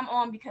to come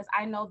on because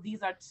I know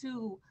these are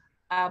two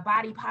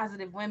body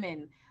positive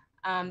women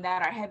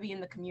that are heavy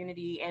in the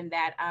community and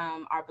that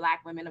are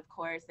Black women, of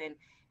course,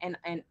 and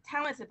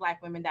talented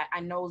Black women that I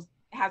know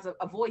has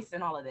a voice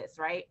in all of this,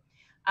 right?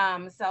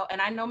 And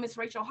I know Miss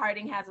Rachel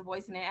Harding has a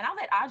voice in it, and I'll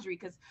let Audrey,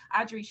 because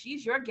Audrey,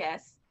 she's your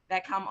guest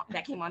that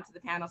came onto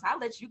the panel, so I'll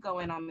let you go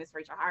in on Miss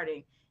Rachel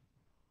Harding.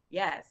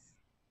 Yes.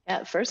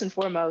 Yeah, first and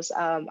foremost,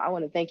 I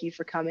want to thank you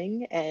for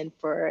coming and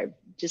for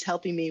just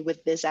helping me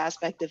with this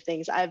aspect of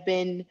things. I've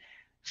been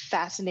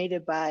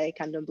fascinated by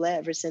candomblé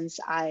ever since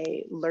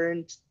I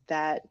learned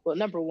that, well,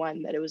 number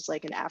one, that it was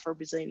like an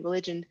Afro-Brazilian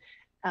religion,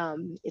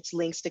 its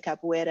links to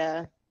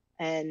capoeira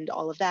and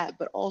all of that,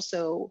 but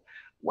also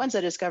once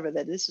I discovered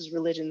that this is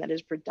religion that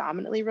is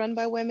predominantly run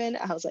by women,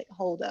 I was like,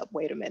 hold up,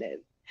 wait a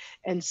minute.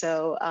 And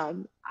so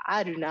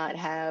I do not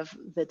have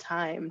the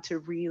time to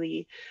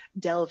really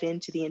delve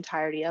into the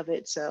entirety of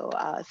it. So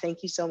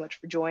thank you so much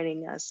for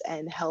joining us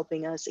and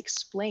helping us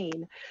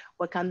explain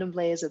what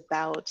candomblé is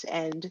about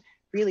and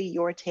really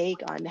your take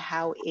on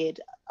how it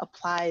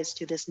applies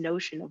to this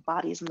notion of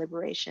bodies and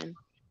liberation.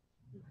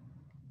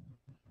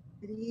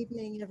 Good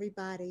evening,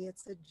 everybody.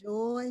 It's a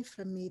joy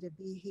for me to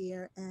be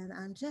here, and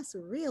I'm just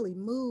really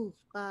moved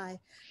by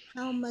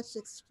how much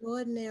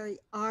extraordinary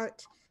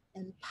art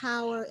and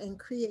power and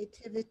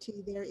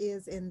creativity there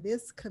is in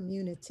this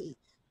community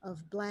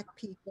of Black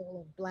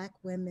people, of Black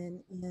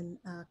women in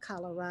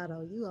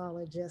Colorado. You all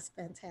are just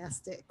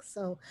fantastic.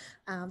 So,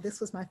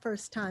 this was my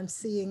first time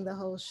seeing the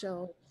whole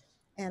show,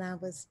 and I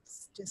was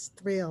just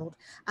thrilled.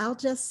 I'll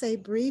just say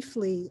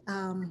briefly,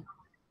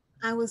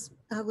 I was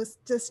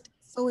just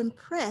so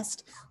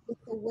impressed with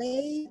the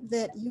way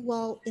that you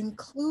all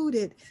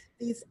included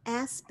these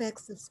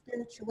aspects of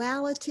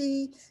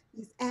spirituality,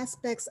 these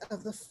aspects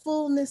of the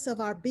fullness of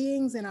our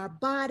beings and our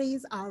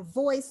bodies, our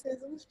voices.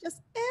 It was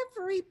just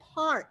every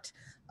part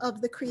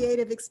of the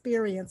creative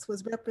experience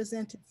was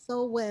represented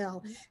so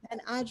well.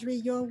 And Audrey,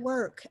 your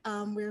work,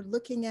 we're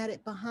looking at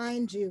it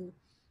behind you,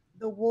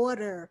 the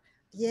water.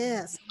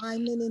 Yes, my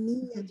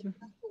Meniniya,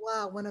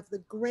 wow, one of the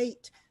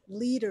great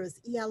leaders,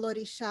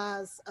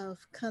 Ialorishas of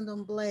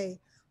Candomblé,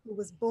 who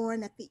was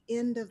born at the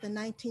end of the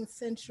 19th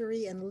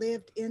century and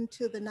lived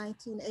into the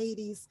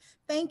 1980s.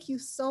 Thank you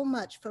so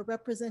much for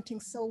representing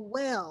so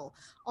well,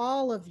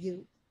 all of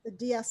you, the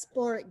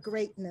diasporic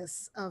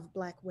greatness of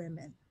Black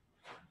women.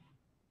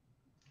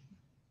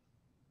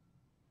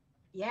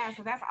 Yeah,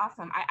 so that's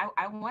awesome.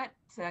 I want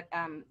to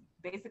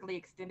basically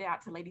extend it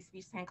out to Lady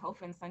Speech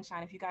Sankofa and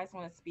Sunshine if you guys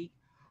want to speak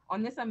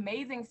on this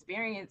amazing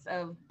experience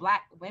of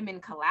Black women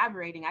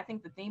collaborating. I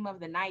think the theme of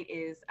the night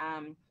is,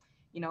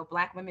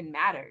 Black women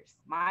matters.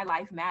 My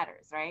life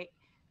matters, right?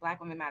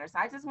 Black women matter. So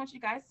I just want you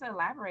guys to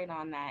elaborate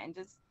on that and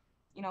just,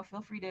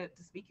 feel free to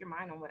speak your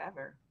mind on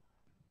whatever.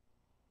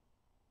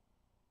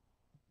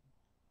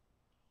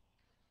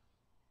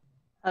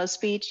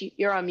 Speech,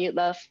 you're on mute,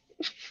 love.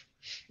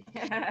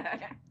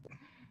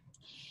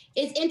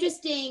 It's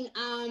interesting.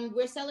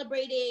 We're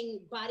celebrating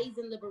bodies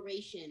and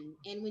liberation.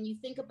 And when you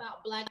think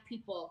about Black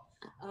people,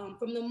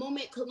 from the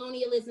moment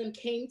colonialism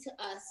came to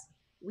us,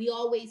 we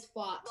always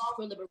fought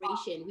for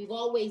liberation. We've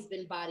always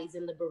been bodies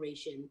in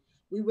liberation.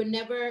 We were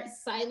never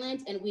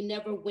silent and we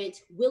never went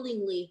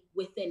willingly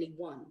with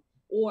anyone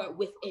or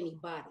with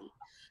anybody.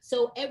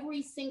 So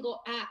every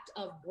single act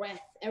of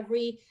breath,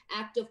 every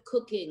act of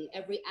cooking,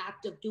 every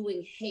act of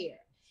doing hair,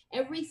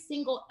 every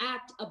single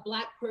act a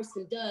Black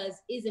person does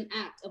is an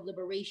act of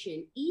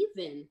liberation.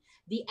 Even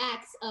the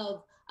acts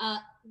of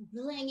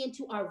laying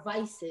into our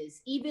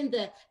vices, even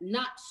the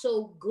not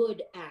so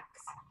good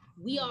acts.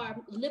 We are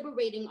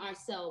liberating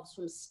ourselves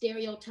from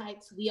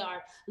stereotypes. We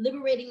are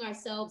liberating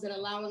ourselves and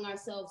allowing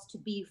ourselves to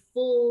be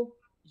full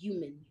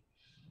human.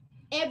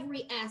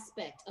 Every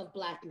aspect of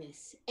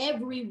Blackness,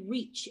 every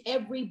reach,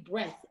 every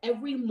breath,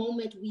 every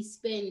moment we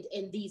spend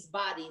in these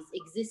bodies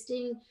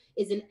existing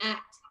is an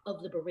act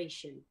of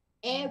liberation.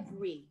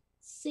 Every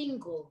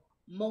single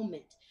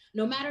moment,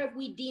 no matter if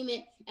we deem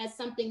it as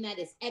something that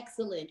is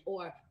excellent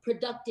or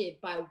productive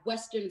by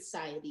Western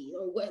society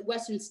or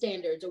Western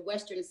standards or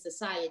Western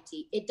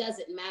society, it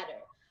doesn't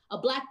matter. A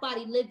Black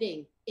body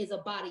living is a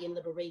body in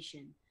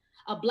liberation.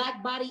 A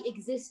Black body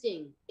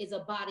existing is a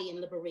body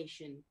in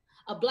liberation.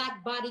 A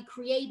Black body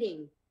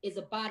creating is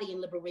a body in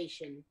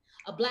liberation.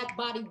 A Black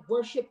body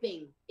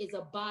worshiping is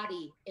a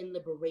body in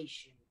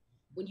liberation.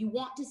 When you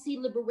want to see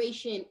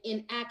liberation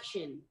in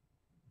action,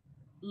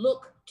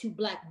 look to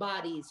Black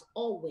bodies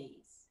always.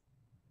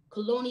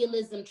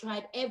 Colonialism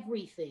tried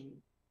everything,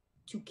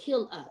 to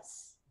kill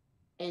us,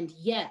 and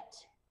yet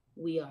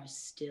we are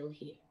still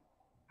here.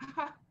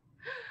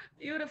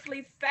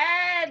 Beautifully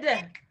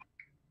said.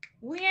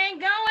 We ain't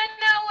going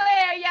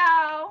nowhere,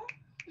 y'all.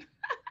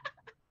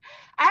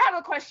 I have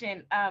a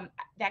question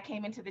that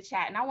came into the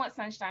chat, and I want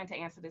Sunshine to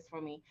answer this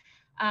for me.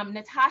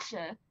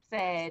 Natasha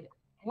said,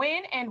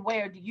 when and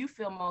where do you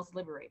feel most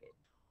liberated?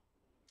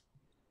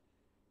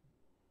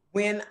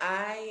 When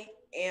I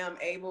am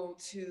able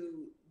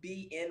to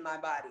be in my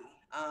body.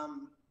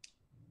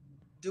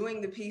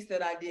 Doing the piece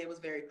that I did was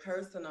very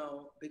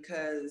personal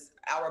because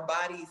our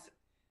bodies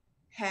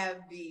have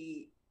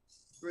the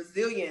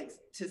resilience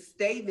to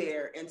stay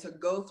there and to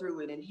go through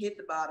it and hit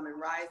the bottom and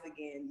rise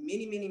again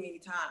many, many, many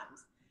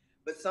times.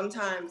 But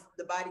sometimes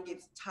the body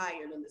gets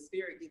tired and the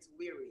spirit gets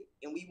weary,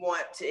 and we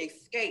want to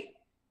escape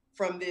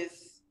from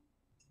this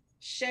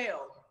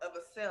shell of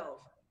a self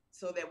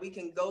so that we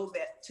can go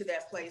to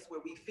that place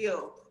where we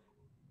feel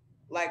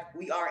like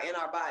we are in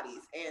our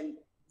bodies. And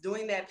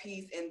doing that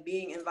piece and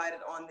being invited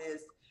on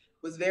this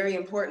was very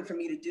important for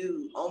me to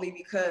do, only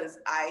because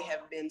I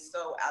have been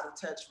so out of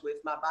touch with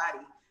my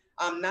body.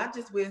 Not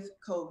just with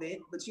COVID,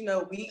 but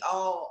we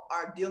all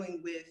are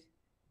dealing with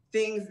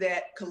things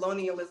that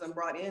colonialism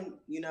brought in,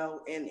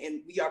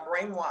 and we are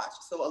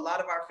brainwashed. So a lot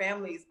of our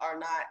families are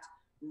not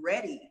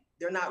ready.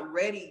 They're not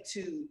ready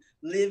to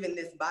live in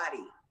this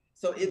body.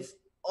 So it's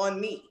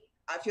on me.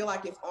 I feel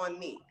like it's on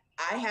me.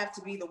 I have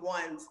to be the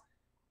ones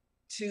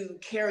to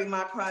carry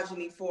my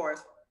progeny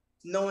forth,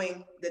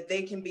 knowing that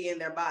they can be in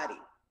their body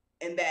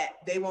and that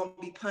they won't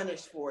be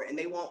punished for it and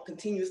they won't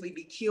continuously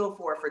be killed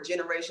for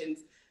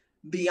generations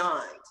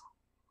beyond.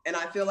 And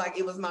I feel like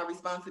it was my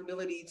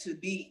responsibility to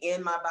be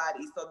in my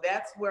body. So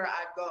that's where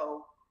I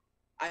go.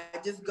 I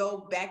just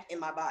go back in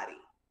my body.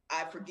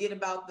 I forget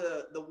about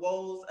the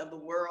woes of the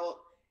world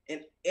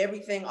and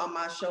everything on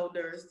my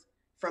shoulders,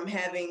 from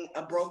having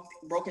a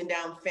broken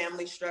down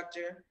family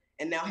structure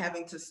and now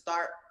having to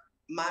start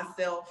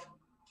myself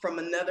from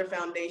another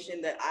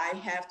foundation that I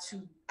have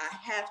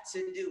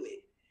to do it,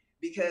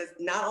 because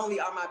not only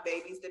are my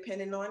babies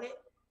dependent on it,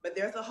 but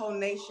there's a whole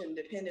nation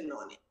dependent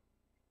on it.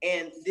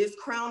 And this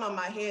crown on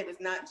my head is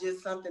not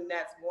just something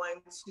that's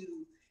going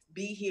to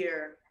be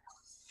here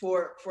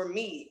for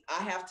me.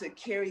 I have to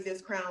carry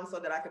this crown so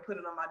that I can put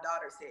it on my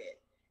daughter's head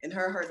and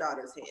her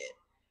daughter's head.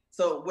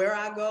 So where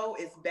I go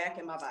is back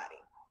in my body,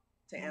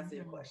 to answer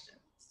your question.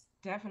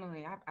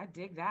 Definitely. I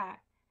dig that.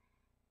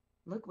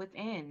 Look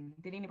within.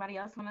 Did anybody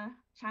else want to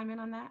chime in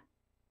on that?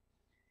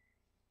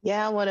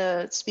 Yeah, I want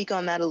to speak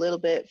on that a little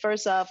bit.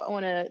 First off, I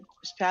want to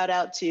shout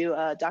out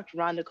to Dr.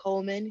 Rhonda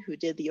Coleman, who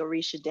did the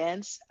Orisha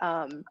dance.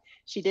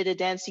 She did a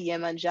dance to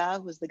Yemanja,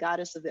 who was the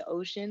goddess of the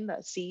ocean,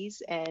 the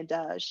seas, and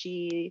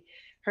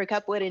her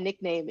capoeira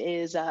nickname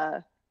is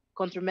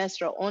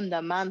Contramestra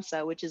Onda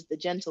Mansa, which is the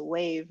gentle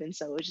wave, and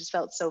so it just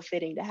felt so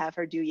fitting to have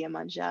her do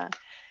Yemanja.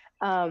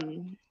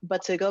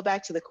 But to go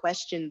back to the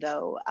question,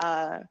 though,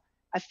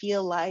 I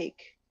feel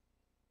like,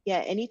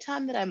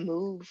 anytime that I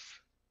move,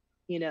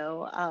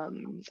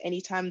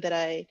 anytime that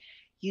I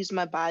use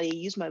my body,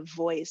 use my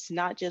voice,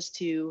 not just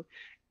to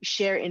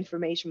share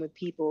information with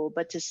people,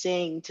 but to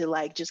sing,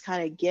 to just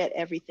kind of get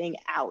everything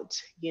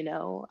out,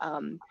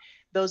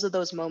 those are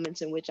those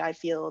moments in which I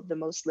feel the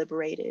most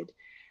liberated.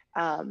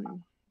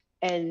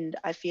 And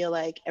I feel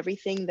like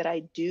everything that I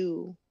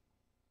do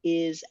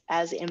is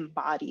as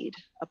embodied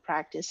a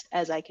practice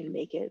as I can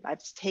make it.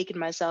 I've taken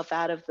myself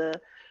out of the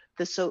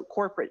so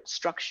corporate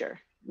structure,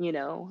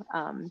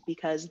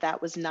 because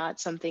that was not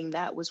something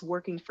that was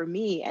working for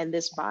me and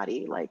this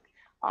body. Like,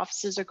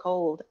 offices are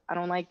cold. I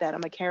don't like that.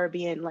 I'm a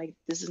Caribbean. Like,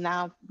 this is not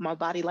how my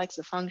body likes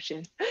to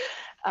function.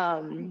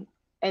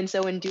 And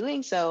so in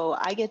doing so,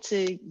 I get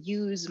to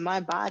use my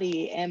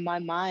body and my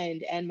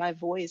mind and my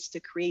voice to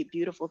create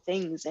beautiful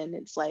things. And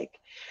it's like,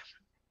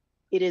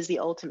 it is the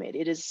ultimate.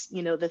 It is,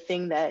 the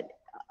thing that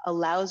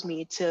allows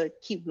me to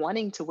keep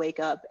wanting to wake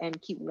up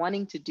and keep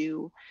wanting to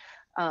do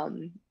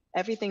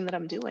everything that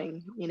I'm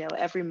doing,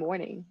 every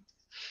morning.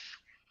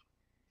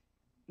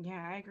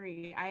 Yeah, I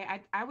agree.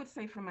 I would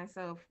say for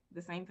myself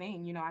the same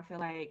thing. I feel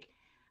like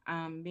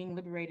being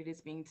liberated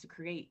is being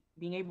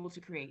able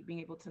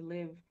to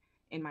live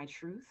in my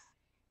truth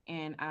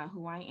and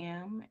who I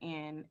am,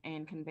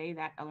 and convey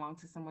that along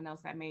to someone else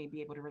that may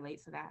be able to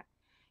relate to that.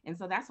 And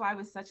so that's why it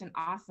was such an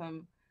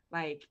awesome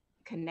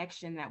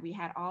connection that we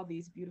had all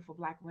these beautiful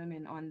Black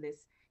women on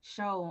this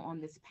show, on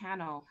this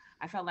panel.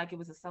 I felt like it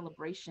was a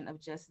celebration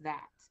of just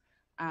that.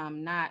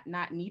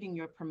 Not needing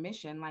your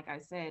permission. Like I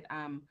said,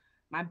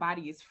 my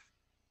body is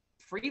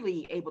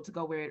freely able to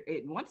go where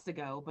it wants to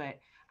go, but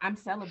I'm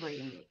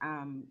celebrating it.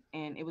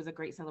 And it was a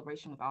great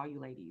celebration with all you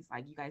ladies.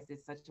 Like, you guys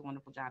did such a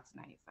wonderful job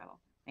tonight. So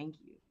thank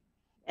you.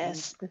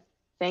 Yes,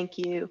 thank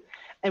you.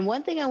 And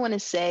one thing I want to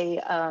say,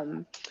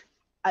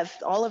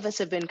 all of us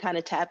have been kind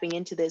of tapping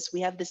into this.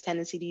 We have this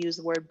tendency to use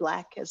the word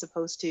Black as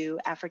opposed to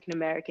African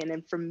American.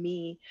 And for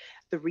me,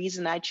 the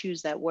reason I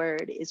choose that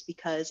word is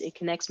because it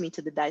connects me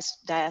to the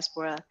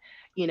diaspora.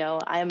 You know,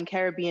 I am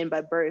Caribbean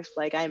by birth.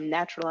 Like, I am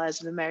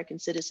naturalized an American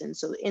citizen.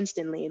 So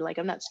instantly, like,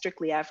 I'm not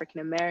strictly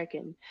African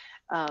American.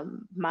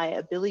 My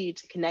ability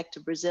to connect to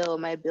Brazil,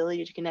 my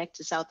ability to connect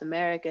to South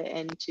America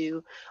and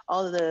to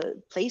all of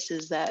the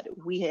places that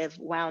we have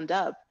wound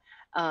up,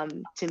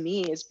 to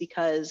me, is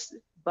because,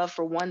 but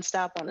for one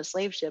stop on a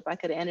slave ship, I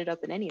could have ended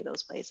up in any of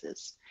those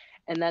places.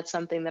 And that's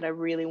something that I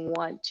really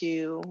want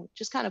to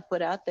just kind of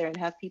put out there and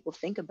have people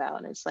think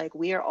about. And it's like,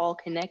 we are all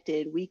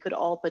connected. We could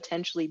all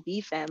potentially be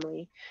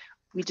family.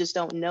 We just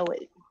don't know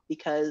it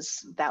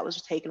because that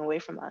was taken away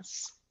from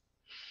us.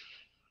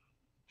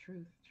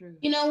 True, true.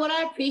 You know what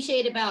I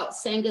appreciate about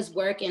Senga's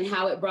work and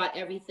how it brought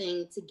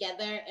everything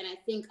together, and I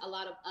think a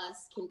lot of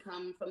us can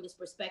come from this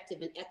perspective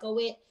and echo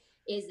it,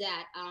 is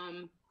that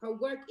her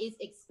work is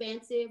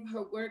expansive.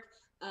 Her work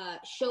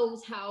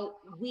shows how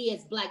we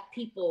as Black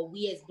people,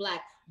 we as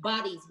Black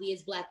bodies, we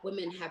as Black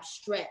women have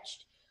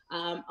stretched.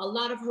 A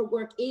lot of her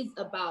work is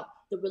about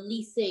the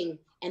releasing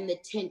and the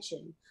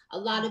tension. A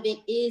lot of it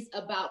is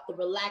about the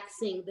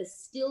relaxing, the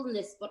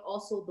stillness, but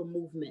also the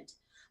movement.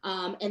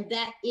 And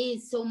that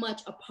is so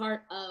much a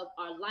part of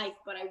our life.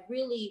 But I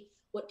really,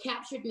 what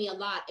captured me a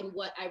lot and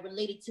what I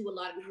related to a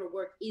lot in her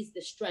work is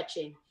the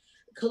stretching.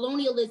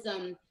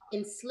 Colonialism,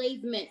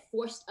 enslavement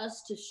forced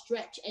us to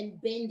stretch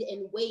and bend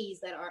in ways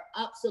that are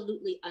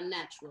absolutely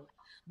unnatural.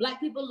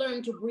 Black people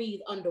learned to breathe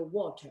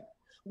underwater.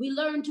 We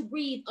learned to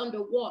breathe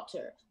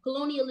underwater.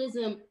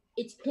 Colonialism,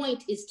 its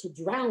point is to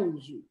drown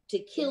you, to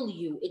kill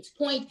you. Its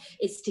point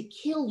is to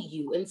kill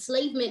you.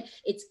 Enslavement,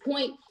 its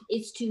point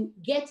is to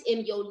get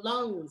in your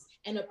lungs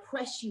and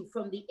oppress you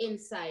from the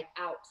inside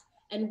out.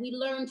 And we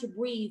learn to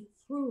breathe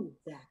through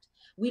that.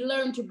 We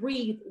learn to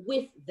breathe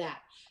with that.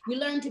 We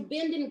learn to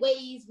bend in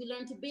ways, we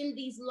learn to bend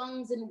these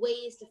lungs in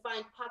ways to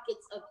find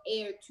pockets of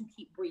air to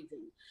keep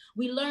breathing.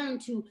 We learn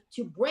to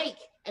break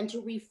and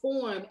to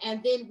reform,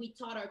 and then we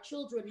taught our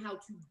children how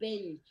to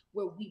bend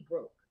where we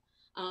broke.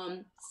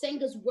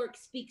 Senga's work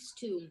speaks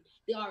to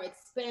our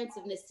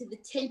expansiveness, to the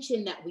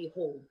tension that we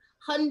hold.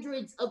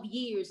 Hundreds of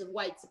years of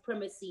white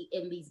supremacy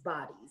in these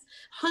bodies,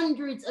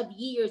 hundreds of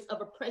years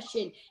of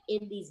oppression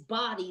in these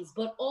bodies,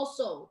 but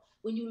also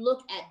when you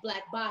look at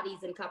Black bodies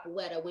in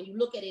capoeira, when you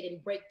look at it in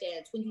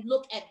breakdance, when you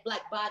look at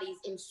Black bodies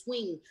in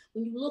swing,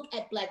 when you look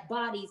at Black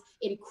bodies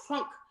in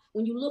crunk,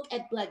 when you look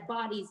at Black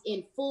bodies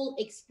in full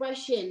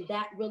expression,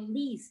 that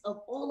release of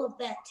all of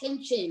that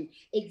tension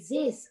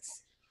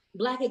exists.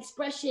 Black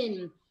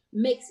expression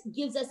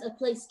gives us a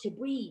place to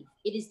breathe.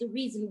 It is the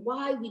reason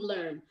why we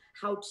learn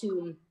how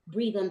to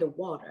breathe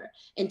underwater.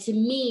 And to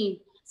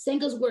me,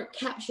 Senga's work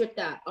captured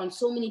that on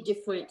so many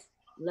different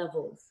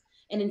levels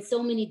and in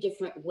so many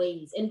different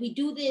ways. And we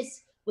do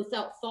this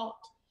without thought.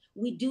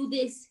 We do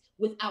this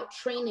without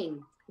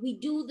training. We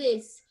do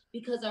this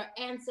because our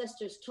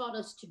ancestors taught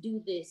us to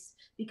do this,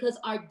 because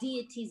our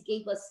deities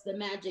gave us the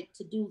magic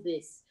to do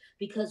this,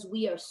 because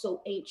we are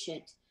so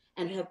ancient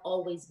and have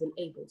always been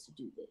able to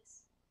do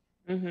this.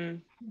 Mm-hmm.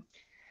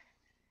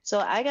 So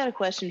I got a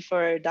question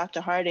for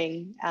Dr.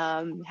 Harding.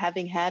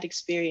 Having had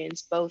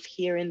experience both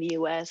here in the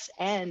US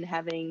and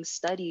having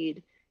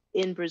studied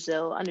in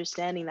Brazil,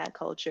 understanding that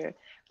culture,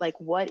 like,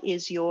 what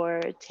is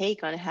your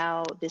take on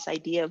how this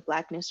idea of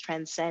Blackness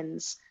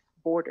transcends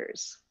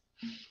borders?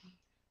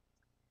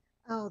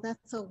 Oh,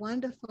 that's a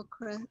wonderful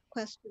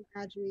question,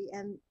 Adri.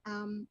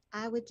 And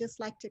I would just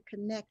like to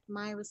connect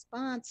my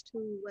response to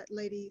what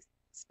Lady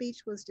Speech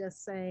was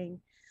just saying.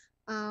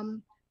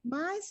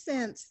 My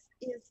sense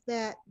is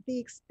that the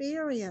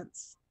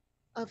experience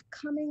of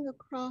coming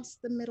across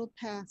the Middle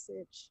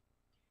Passage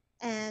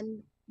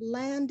and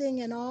landing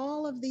in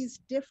all of these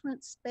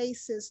different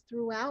spaces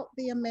throughout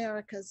the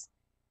Americas,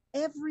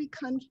 every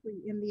country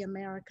in the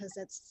Americas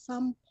at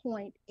some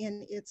point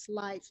in its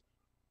life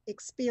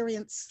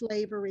experienced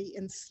slavery,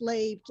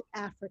 enslaved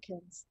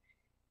Africans.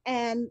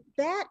 And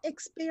that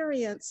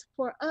experience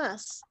for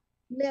us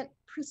meant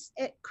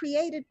it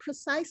created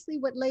precisely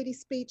what Lady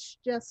Speech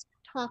just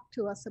talked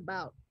to us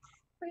about,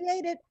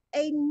 created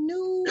a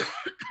new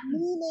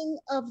meaning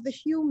of the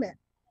human.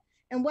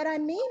 And what I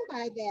mean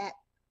by that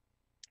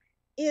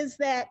is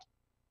that,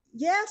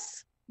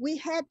 yes, we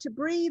had to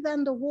breathe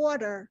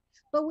underwater,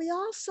 but we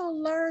also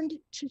learned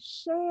to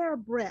share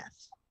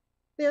breath.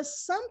 There's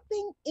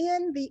something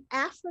in the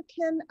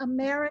African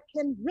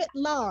American writ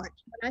large.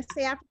 When I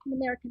say African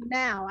American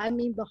now, I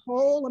mean the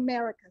whole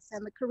Americas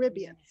and the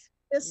Caribbean.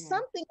 There's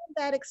something in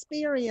that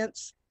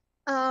experience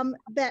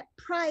that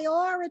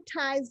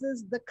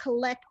prioritizes the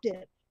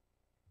collective,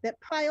 that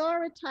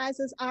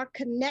prioritizes our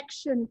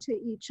connection to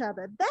each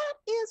other. That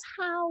is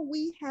how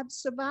we have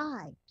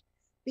survived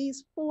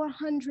these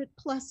 400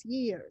 plus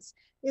years,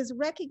 is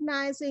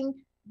recognizing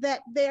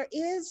that there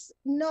is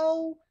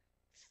no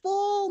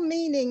full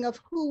meaning of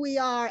who we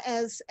are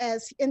as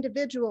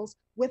individuals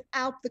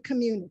without the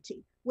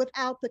community,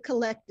 without the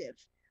collective.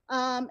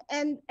 And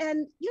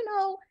you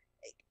know,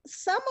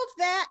 some of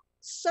that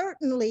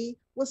certainly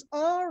was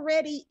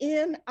already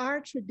in our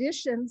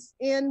traditions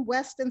in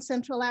West and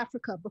Central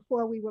Africa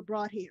before we were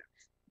brought here.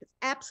 It's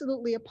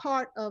absolutely a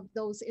part of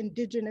those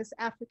indigenous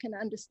African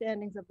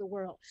understandings of the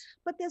world.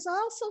 But there's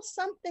also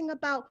something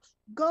about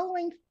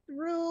going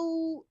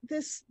through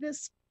this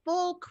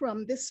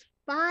fulcrum, this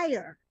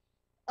fire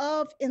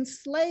of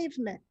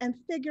enslavement, and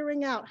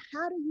figuring out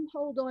how do you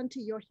hold on to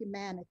your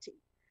humanity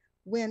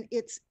when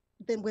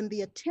when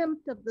the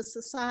attempt of the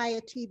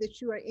society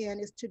that you are in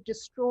is to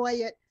destroy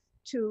it,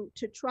 to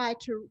try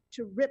to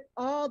rip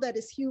all that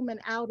is human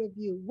out of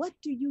you. What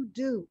do you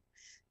do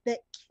that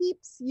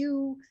keeps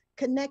you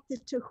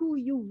connected to who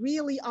you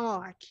really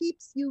are,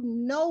 keeps you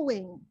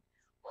knowing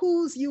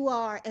whose you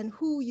are and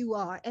who you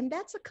are? And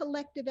that's a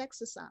collective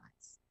exercise.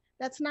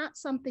 That's not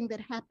something that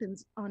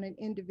happens on an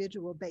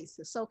individual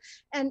basis. So,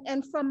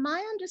 and from my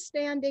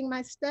understanding,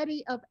 my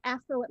study of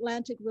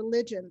Afro-Atlantic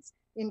religions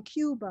in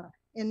Cuba,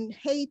 in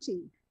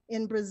Haiti,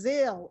 in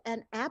Brazil,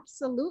 and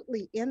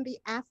absolutely in the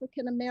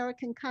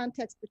African-American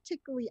context,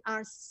 particularly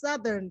our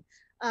Southern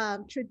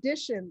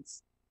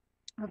traditions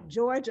of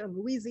Georgia,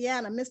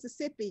 Louisiana,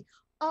 Mississippi,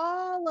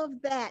 all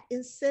of that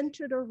is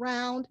centered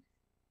around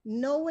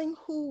knowing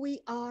who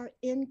we are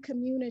in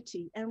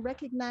community and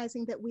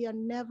recognizing that we are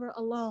never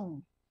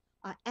alone.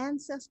 Our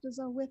ancestors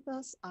are with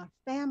us, our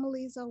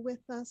families are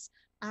with us,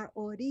 our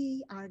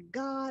Ori, our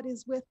God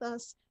is with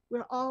us.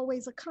 We're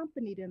always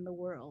accompanied in the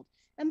world.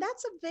 And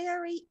that's a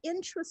very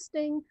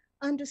interesting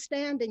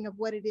understanding of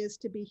what it is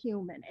to be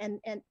human,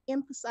 and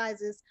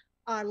emphasizes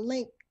our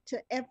link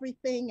to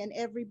everything and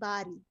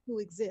everybody who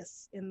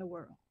exists in the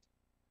world.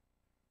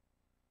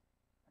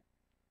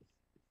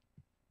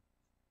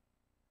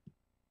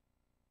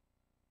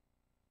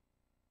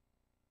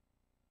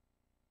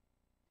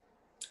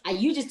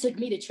 You just took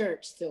me to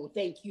church, so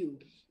thank you.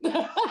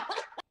 Man,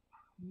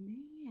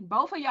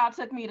 both of y'all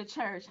took me to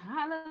church.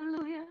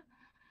 Hallelujah.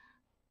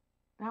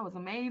 That was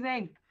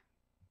amazing.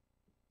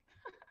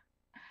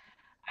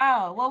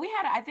 Oh, well,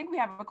 I think we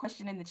have a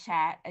question in the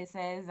chat. It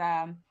says,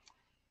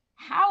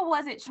 how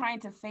was it trying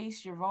to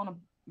face your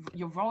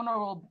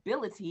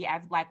vulnerability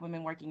as Black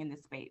women working in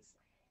this space?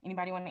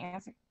 Anybody want to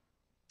answer?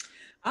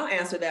 I'll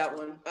answer that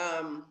one.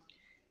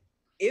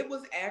 It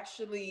was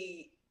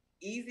actually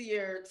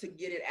easier to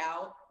get it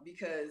out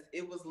because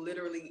it was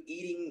literally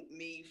eating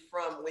me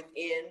from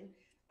within.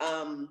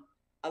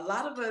 A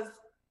lot of us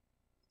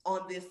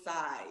on this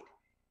side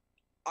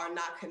are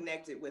not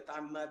connected with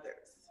our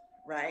mothers,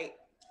 right?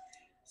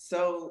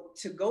 So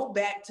to go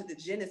back to the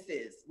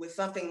genesis with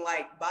something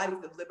like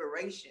Bodies of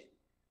Liberation,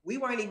 we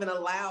weren't even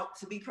allowed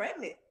to be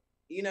pregnant.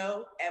 You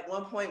know, at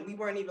one point we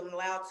weren't even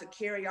allowed to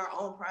carry our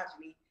own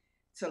progeny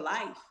to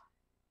life.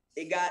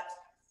 It got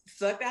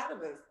sucked out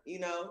of us, you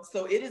know?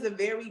 So it is a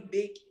very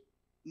big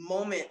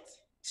moment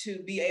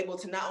to be able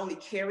to not only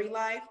carry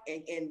life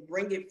and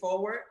bring it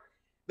forward,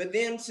 but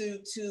then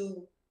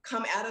to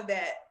come out of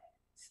that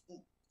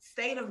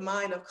state of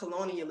mind of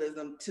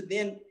colonialism to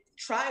then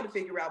try to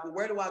figure out, well,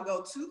 where do I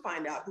go to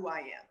find out who I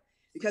am?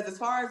 Because as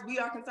far as we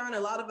are concerned, a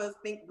lot of us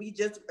think we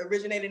just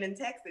originated in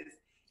Texas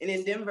and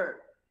in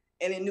Denver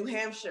and in New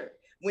Hampshire,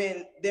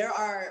 when there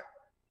are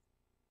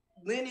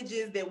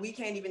lineages that we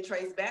can't even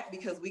trace back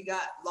because we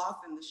got lost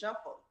in the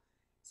shuffle.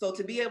 So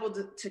to be able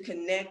to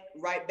connect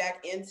right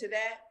back into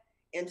that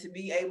and to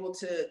be able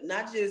to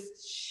not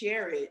just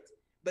share it,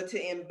 but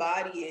to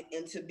embody it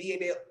and to be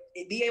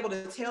able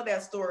to tell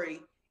that story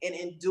and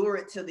endure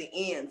it to the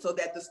end so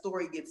that the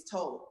story gets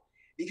told.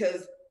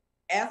 Because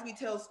as we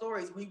tell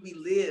stories, we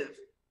relive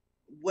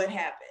what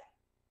happened,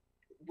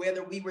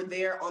 whether we were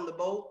there on the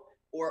boat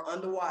or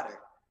underwater.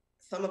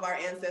 Some of our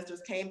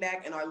ancestors came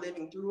back and are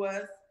living through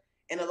us.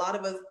 And a lot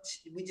of us,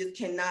 we just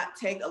cannot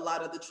take a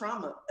lot of the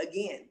trauma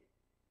again.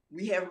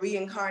 We have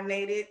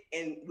reincarnated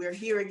and we're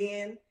here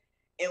again.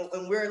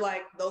 And we're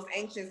like those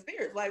ancient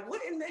spirits, like,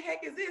 what in the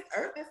heck is this?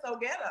 Earth is so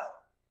ghetto,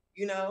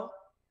 you know?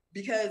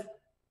 Because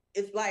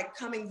it's like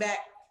coming back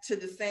to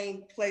the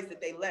same place that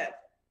they left.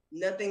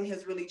 Nothing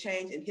has really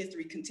changed and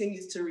history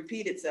continues to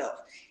repeat itself.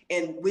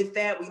 And with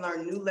that, we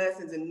learn new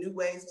lessons and new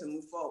ways to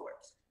move forward.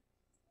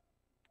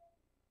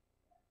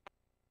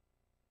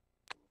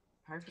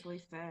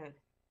 Perfectly said.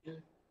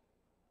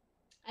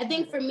 I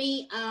think for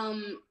me,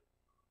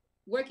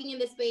 working in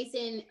this space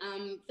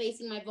and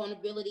facing my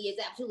vulnerability is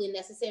absolutely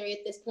necessary at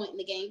this point in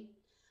the game.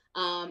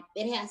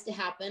 It has to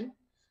happen.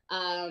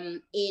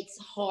 It's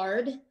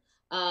hard,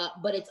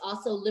 but it's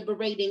also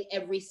liberating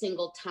every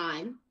single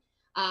time.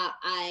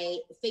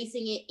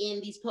 Facing it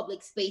in these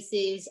public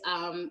spaces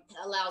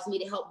allows me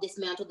to help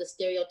dismantle the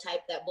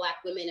stereotype that Black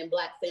women and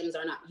Black femmes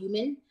are not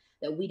human,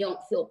 that we don't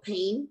feel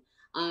pain,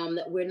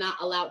 that we're not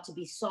allowed to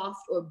be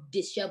soft or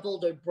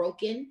disheveled or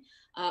broken.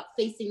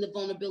 Facing the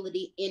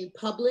vulnerability in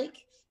public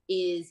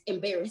is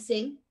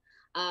embarrassing.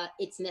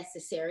 It's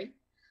necessary.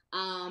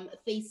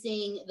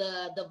 Facing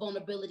the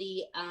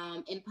vulnerability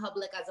in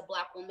public as a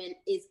Black woman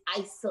is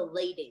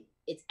isolating.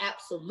 It's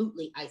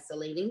absolutely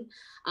isolating.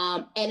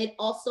 And it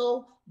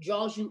also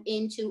draws you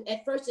into,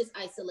 at first it's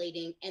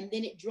isolating, and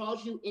then it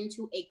draws you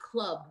into a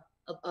club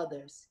of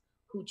others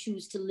who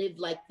choose to live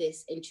like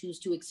this and choose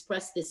to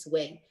express this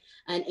way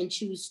and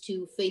choose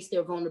to face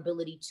their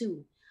vulnerability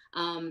too.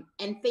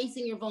 And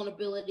facing your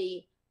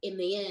vulnerability in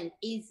the end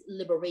is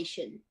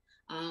liberation.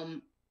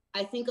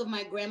 I think of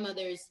my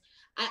grandmothers.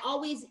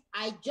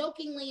 I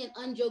jokingly and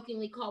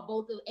unjokingly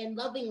call and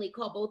lovingly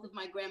call both of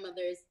my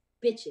grandmothers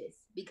bitches,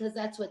 because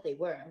that's what they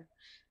were.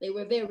 They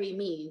were very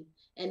mean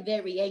and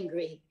very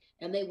angry,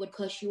 and they would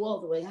cuss you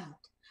all the way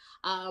out.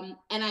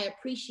 And I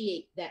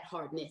appreciate that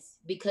hardness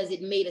because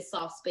it made a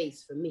soft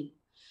space for me.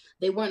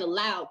 They weren't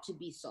allowed to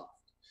be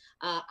soft.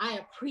 I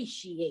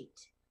appreciate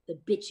the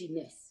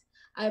bitchiness.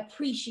 I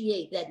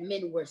appreciate that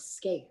men were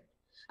scared.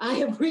 I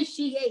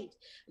appreciate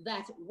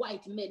that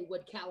white men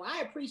would cower.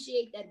 I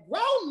appreciate that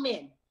grown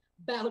men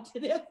bowed to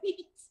their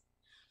feet.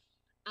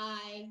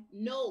 I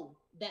know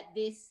that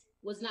this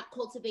was not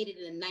cultivated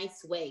in a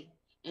nice way,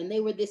 and they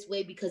were this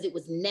way because it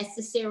was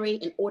necessary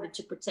in order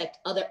to protect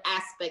other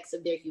aspects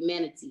of their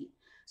humanity.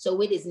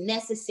 So it is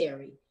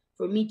necessary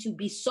for me to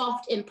be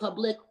soft in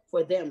public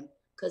for them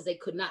because they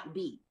could not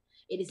be.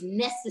 It is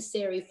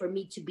necessary for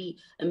me to be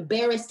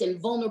embarrassed and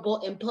vulnerable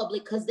in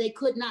public because they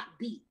could not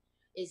be.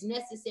 It's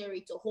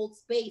necessary to hold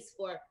space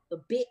for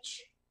the bitch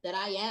that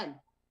I am,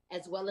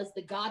 as well as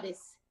the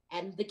goddess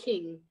and the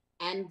king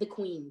and the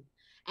queen,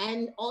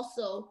 and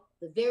also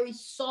the very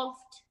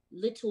soft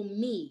little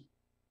me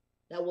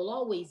that will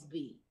always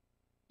be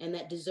and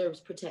that deserves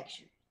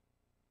protection.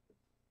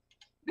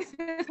 This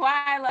is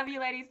why I love you,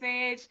 Lady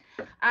Sage.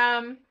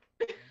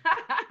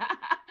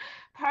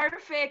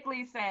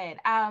 Perfectly said.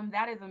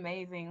 That is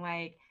amazing.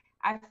 Like,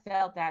 I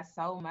felt that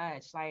so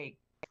much. Like,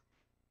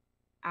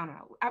 I don't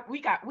know.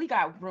 We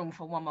got room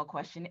for one more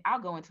question. I'll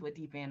go into a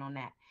deep end on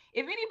that.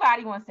 If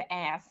anybody wants to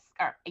ask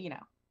or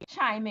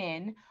chime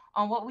in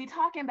on what we're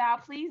talking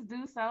about, please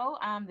do so.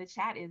 The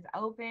chat is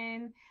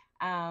open.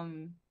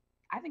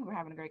 I think we're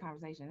having a great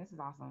conversation. This is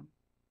awesome.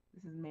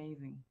 This is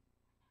amazing.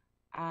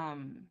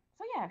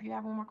 So yeah, if you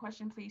have one more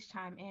question, please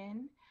chime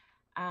in.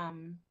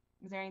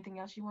 Is there anything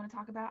else you want to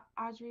talk about,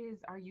 Adri?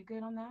 Are you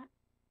good on that?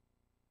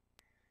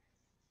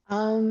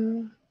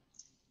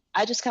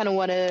 I just kind of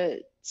want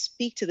to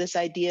speak to this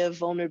idea of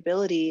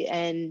vulnerability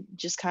and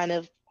just kind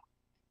of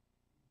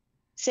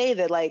say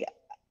that, like,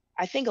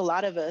 I think a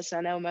lot of us,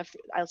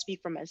 I'll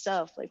speak for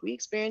myself, like, we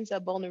experience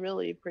that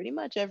vulnerability pretty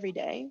much every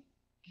day.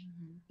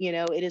 Mm-hmm. You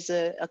know, it is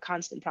a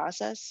constant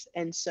process.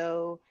 And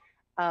so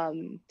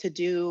to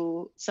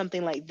do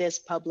something like this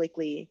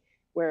publicly,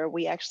 where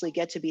we actually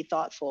get to be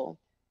thoughtful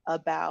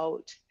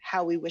about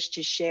how we wish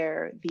to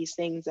share these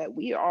things that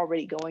we are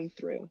already going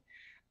through.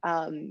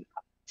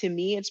 To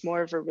me, it's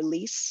more of a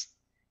release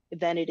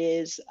than it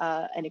is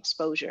an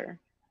exposure,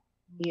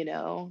 you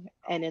know?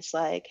 And it's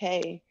like,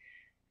 hey,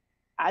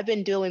 I've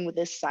been dealing with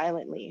this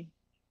silently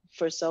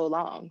for so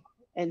long.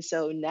 And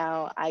so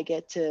now I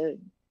get to,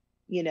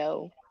 you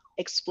know,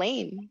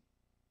 explain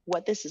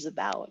what this is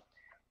about.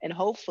 And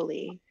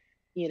hopefully,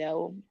 you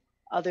know,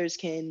 others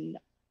can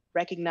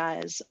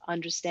recognize,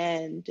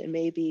 understand, and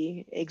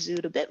maybe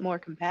exude a bit more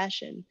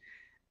compassion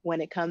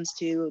when it comes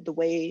to the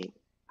way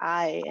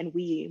I and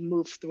we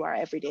move through our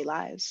everyday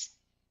lives.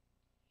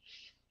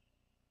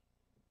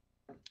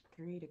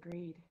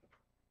 Agreed.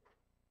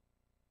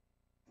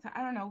 So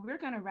I don't know. We're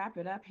gonna wrap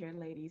it up here,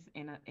 ladies.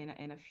 In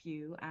a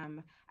few.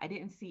 I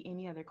didn't see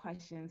any other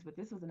questions, but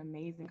this was an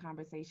amazing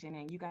conversation,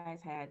 and you guys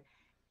had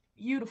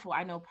beautiful,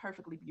 I know,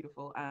 perfectly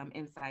beautiful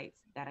insights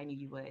that I knew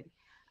you would.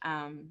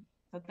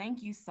 So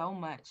thank you so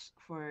much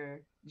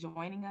for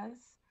joining us.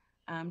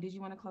 Did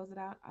you want to close it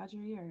out,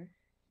 Adri, or?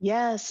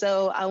 Yeah,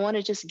 so I want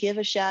to just give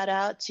a shout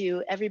out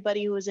to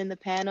everybody who was in the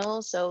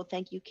panel. So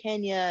thank you,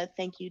 Kenya.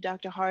 Thank you,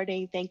 Dr.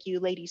 Harding. Thank you,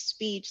 Lady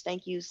Speech.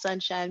 Thank you,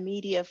 Sunshine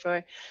Media,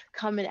 for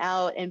coming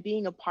out and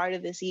being a part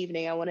of this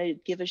evening. I want to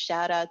give a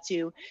shout out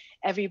to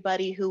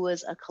everybody who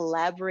was a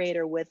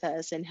collaborator with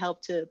us and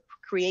helped to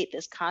create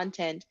this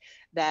content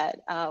that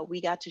we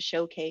got to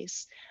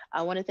showcase.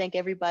 I want to thank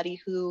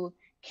everybody who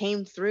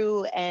came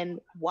through and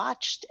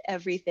watched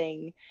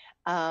everything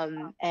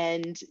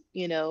and,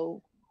 you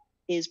know,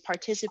 is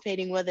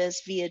participating with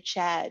us via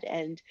chat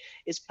and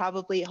is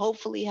probably,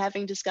 hopefully,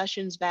 having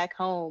discussions back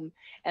home.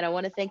 And I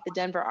want to thank the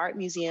Denver Art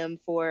Museum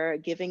for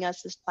giving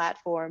us this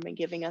platform and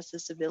giving us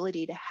this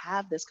ability to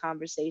have this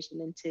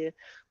conversation and to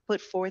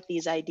put forth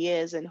these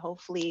ideas. And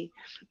hopefully,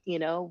 you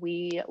know,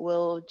 we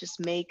will just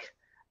make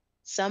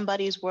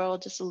somebody's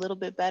world just a little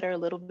bit better, a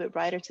little bit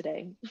brighter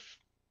today.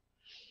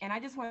 And I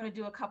just want to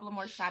do a couple of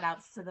more shout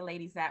outs to the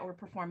ladies that were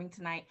performing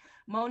tonight.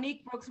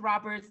 Monique Brooks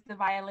Roberts, the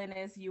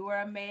violinist, you were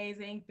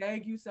amazing.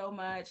 Thank you so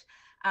much.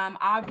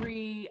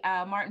 Aubrey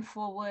Martin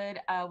Fullwood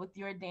with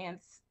your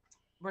dance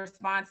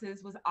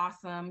responses was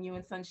awesome. You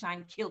and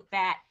Sunshine killed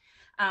that.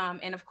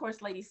 And of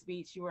course, Lady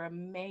Speech, you were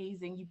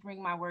amazing. You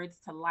bring my words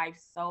to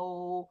life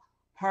so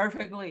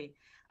perfectly.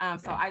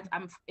 So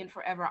I'm in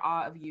forever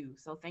awe of you.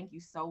 So thank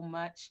you so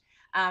much.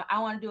 I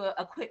want to do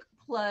a quick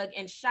plug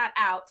and shout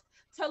out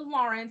to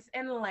Lawrence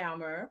and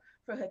Lammer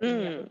for hooking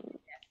me up with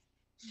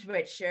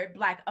Sweatshirt,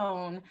 Black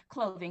owned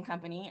clothing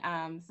company.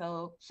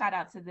 So shout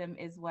out to them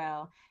as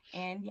well.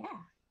 And yeah.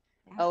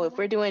 Oh, if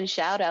we're doing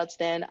shout outs,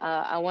 then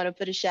I want to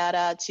put a shout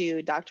out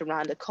to Dr.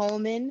 Rhonda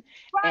Coleman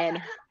and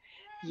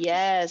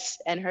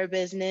her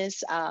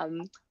business,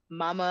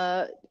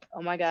 Mama,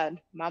 oh my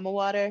God, Mama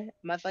Water.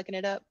 Am I fucking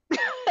it up?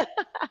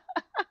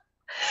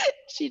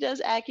 She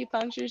does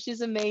acupuncture.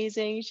 She's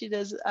amazing. She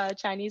does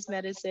Chinese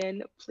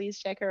medicine. Please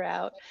check her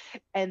out.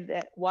 And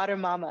that Water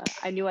Mama,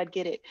 I knew I'd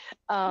get it.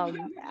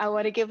 I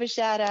want to give a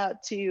shout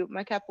out to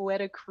my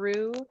capoeira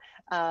crew,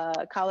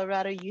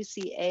 Colorado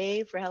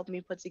UCA for helping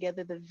me put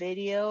together the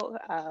video,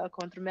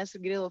 Contra Mestre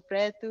Grilo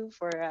Preto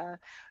for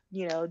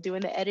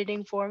doing the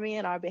editing for me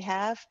on our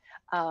behalf.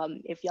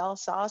 If y'all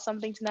saw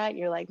something tonight,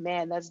 you're like,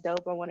 man, that's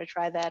dope. I want to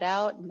try that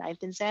out.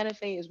 Ninth and Santa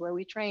Fe is where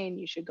we train.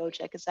 You should go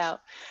check us out.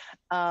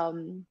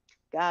 Um,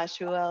 Gosh,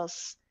 who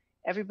else?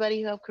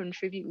 Everybody who helped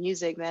contribute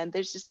music, man.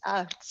 There's just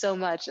so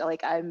much.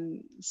 Like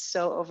I'm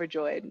so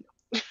overjoyed.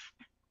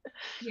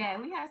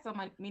 Yeah, we have so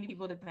many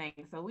people to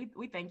thank. So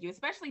we thank you,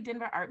 especially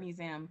Denver Art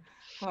Museum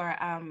for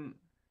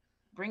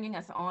bringing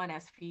us on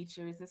as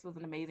features. This was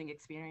an amazing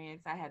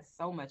experience. I had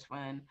so much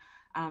fun.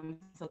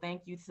 So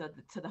thank you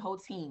to the whole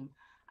team.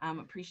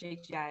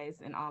 Appreciate you guys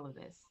and all of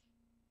this.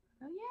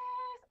 So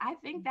yes, I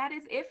think that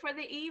is it for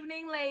the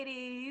evening,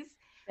 ladies.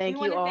 We Thank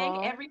want you to thank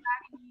all. everybody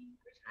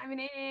for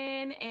chiming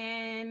in,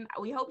 and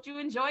we hope you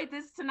enjoyed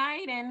this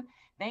tonight. And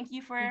thank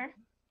you for,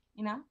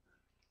 you know,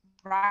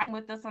 riding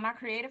with us on our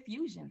creative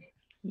fusion.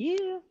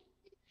 Yeah.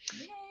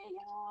 Yeah,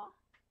 y'all.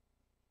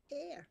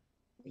 Yeah.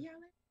 See y'all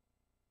later.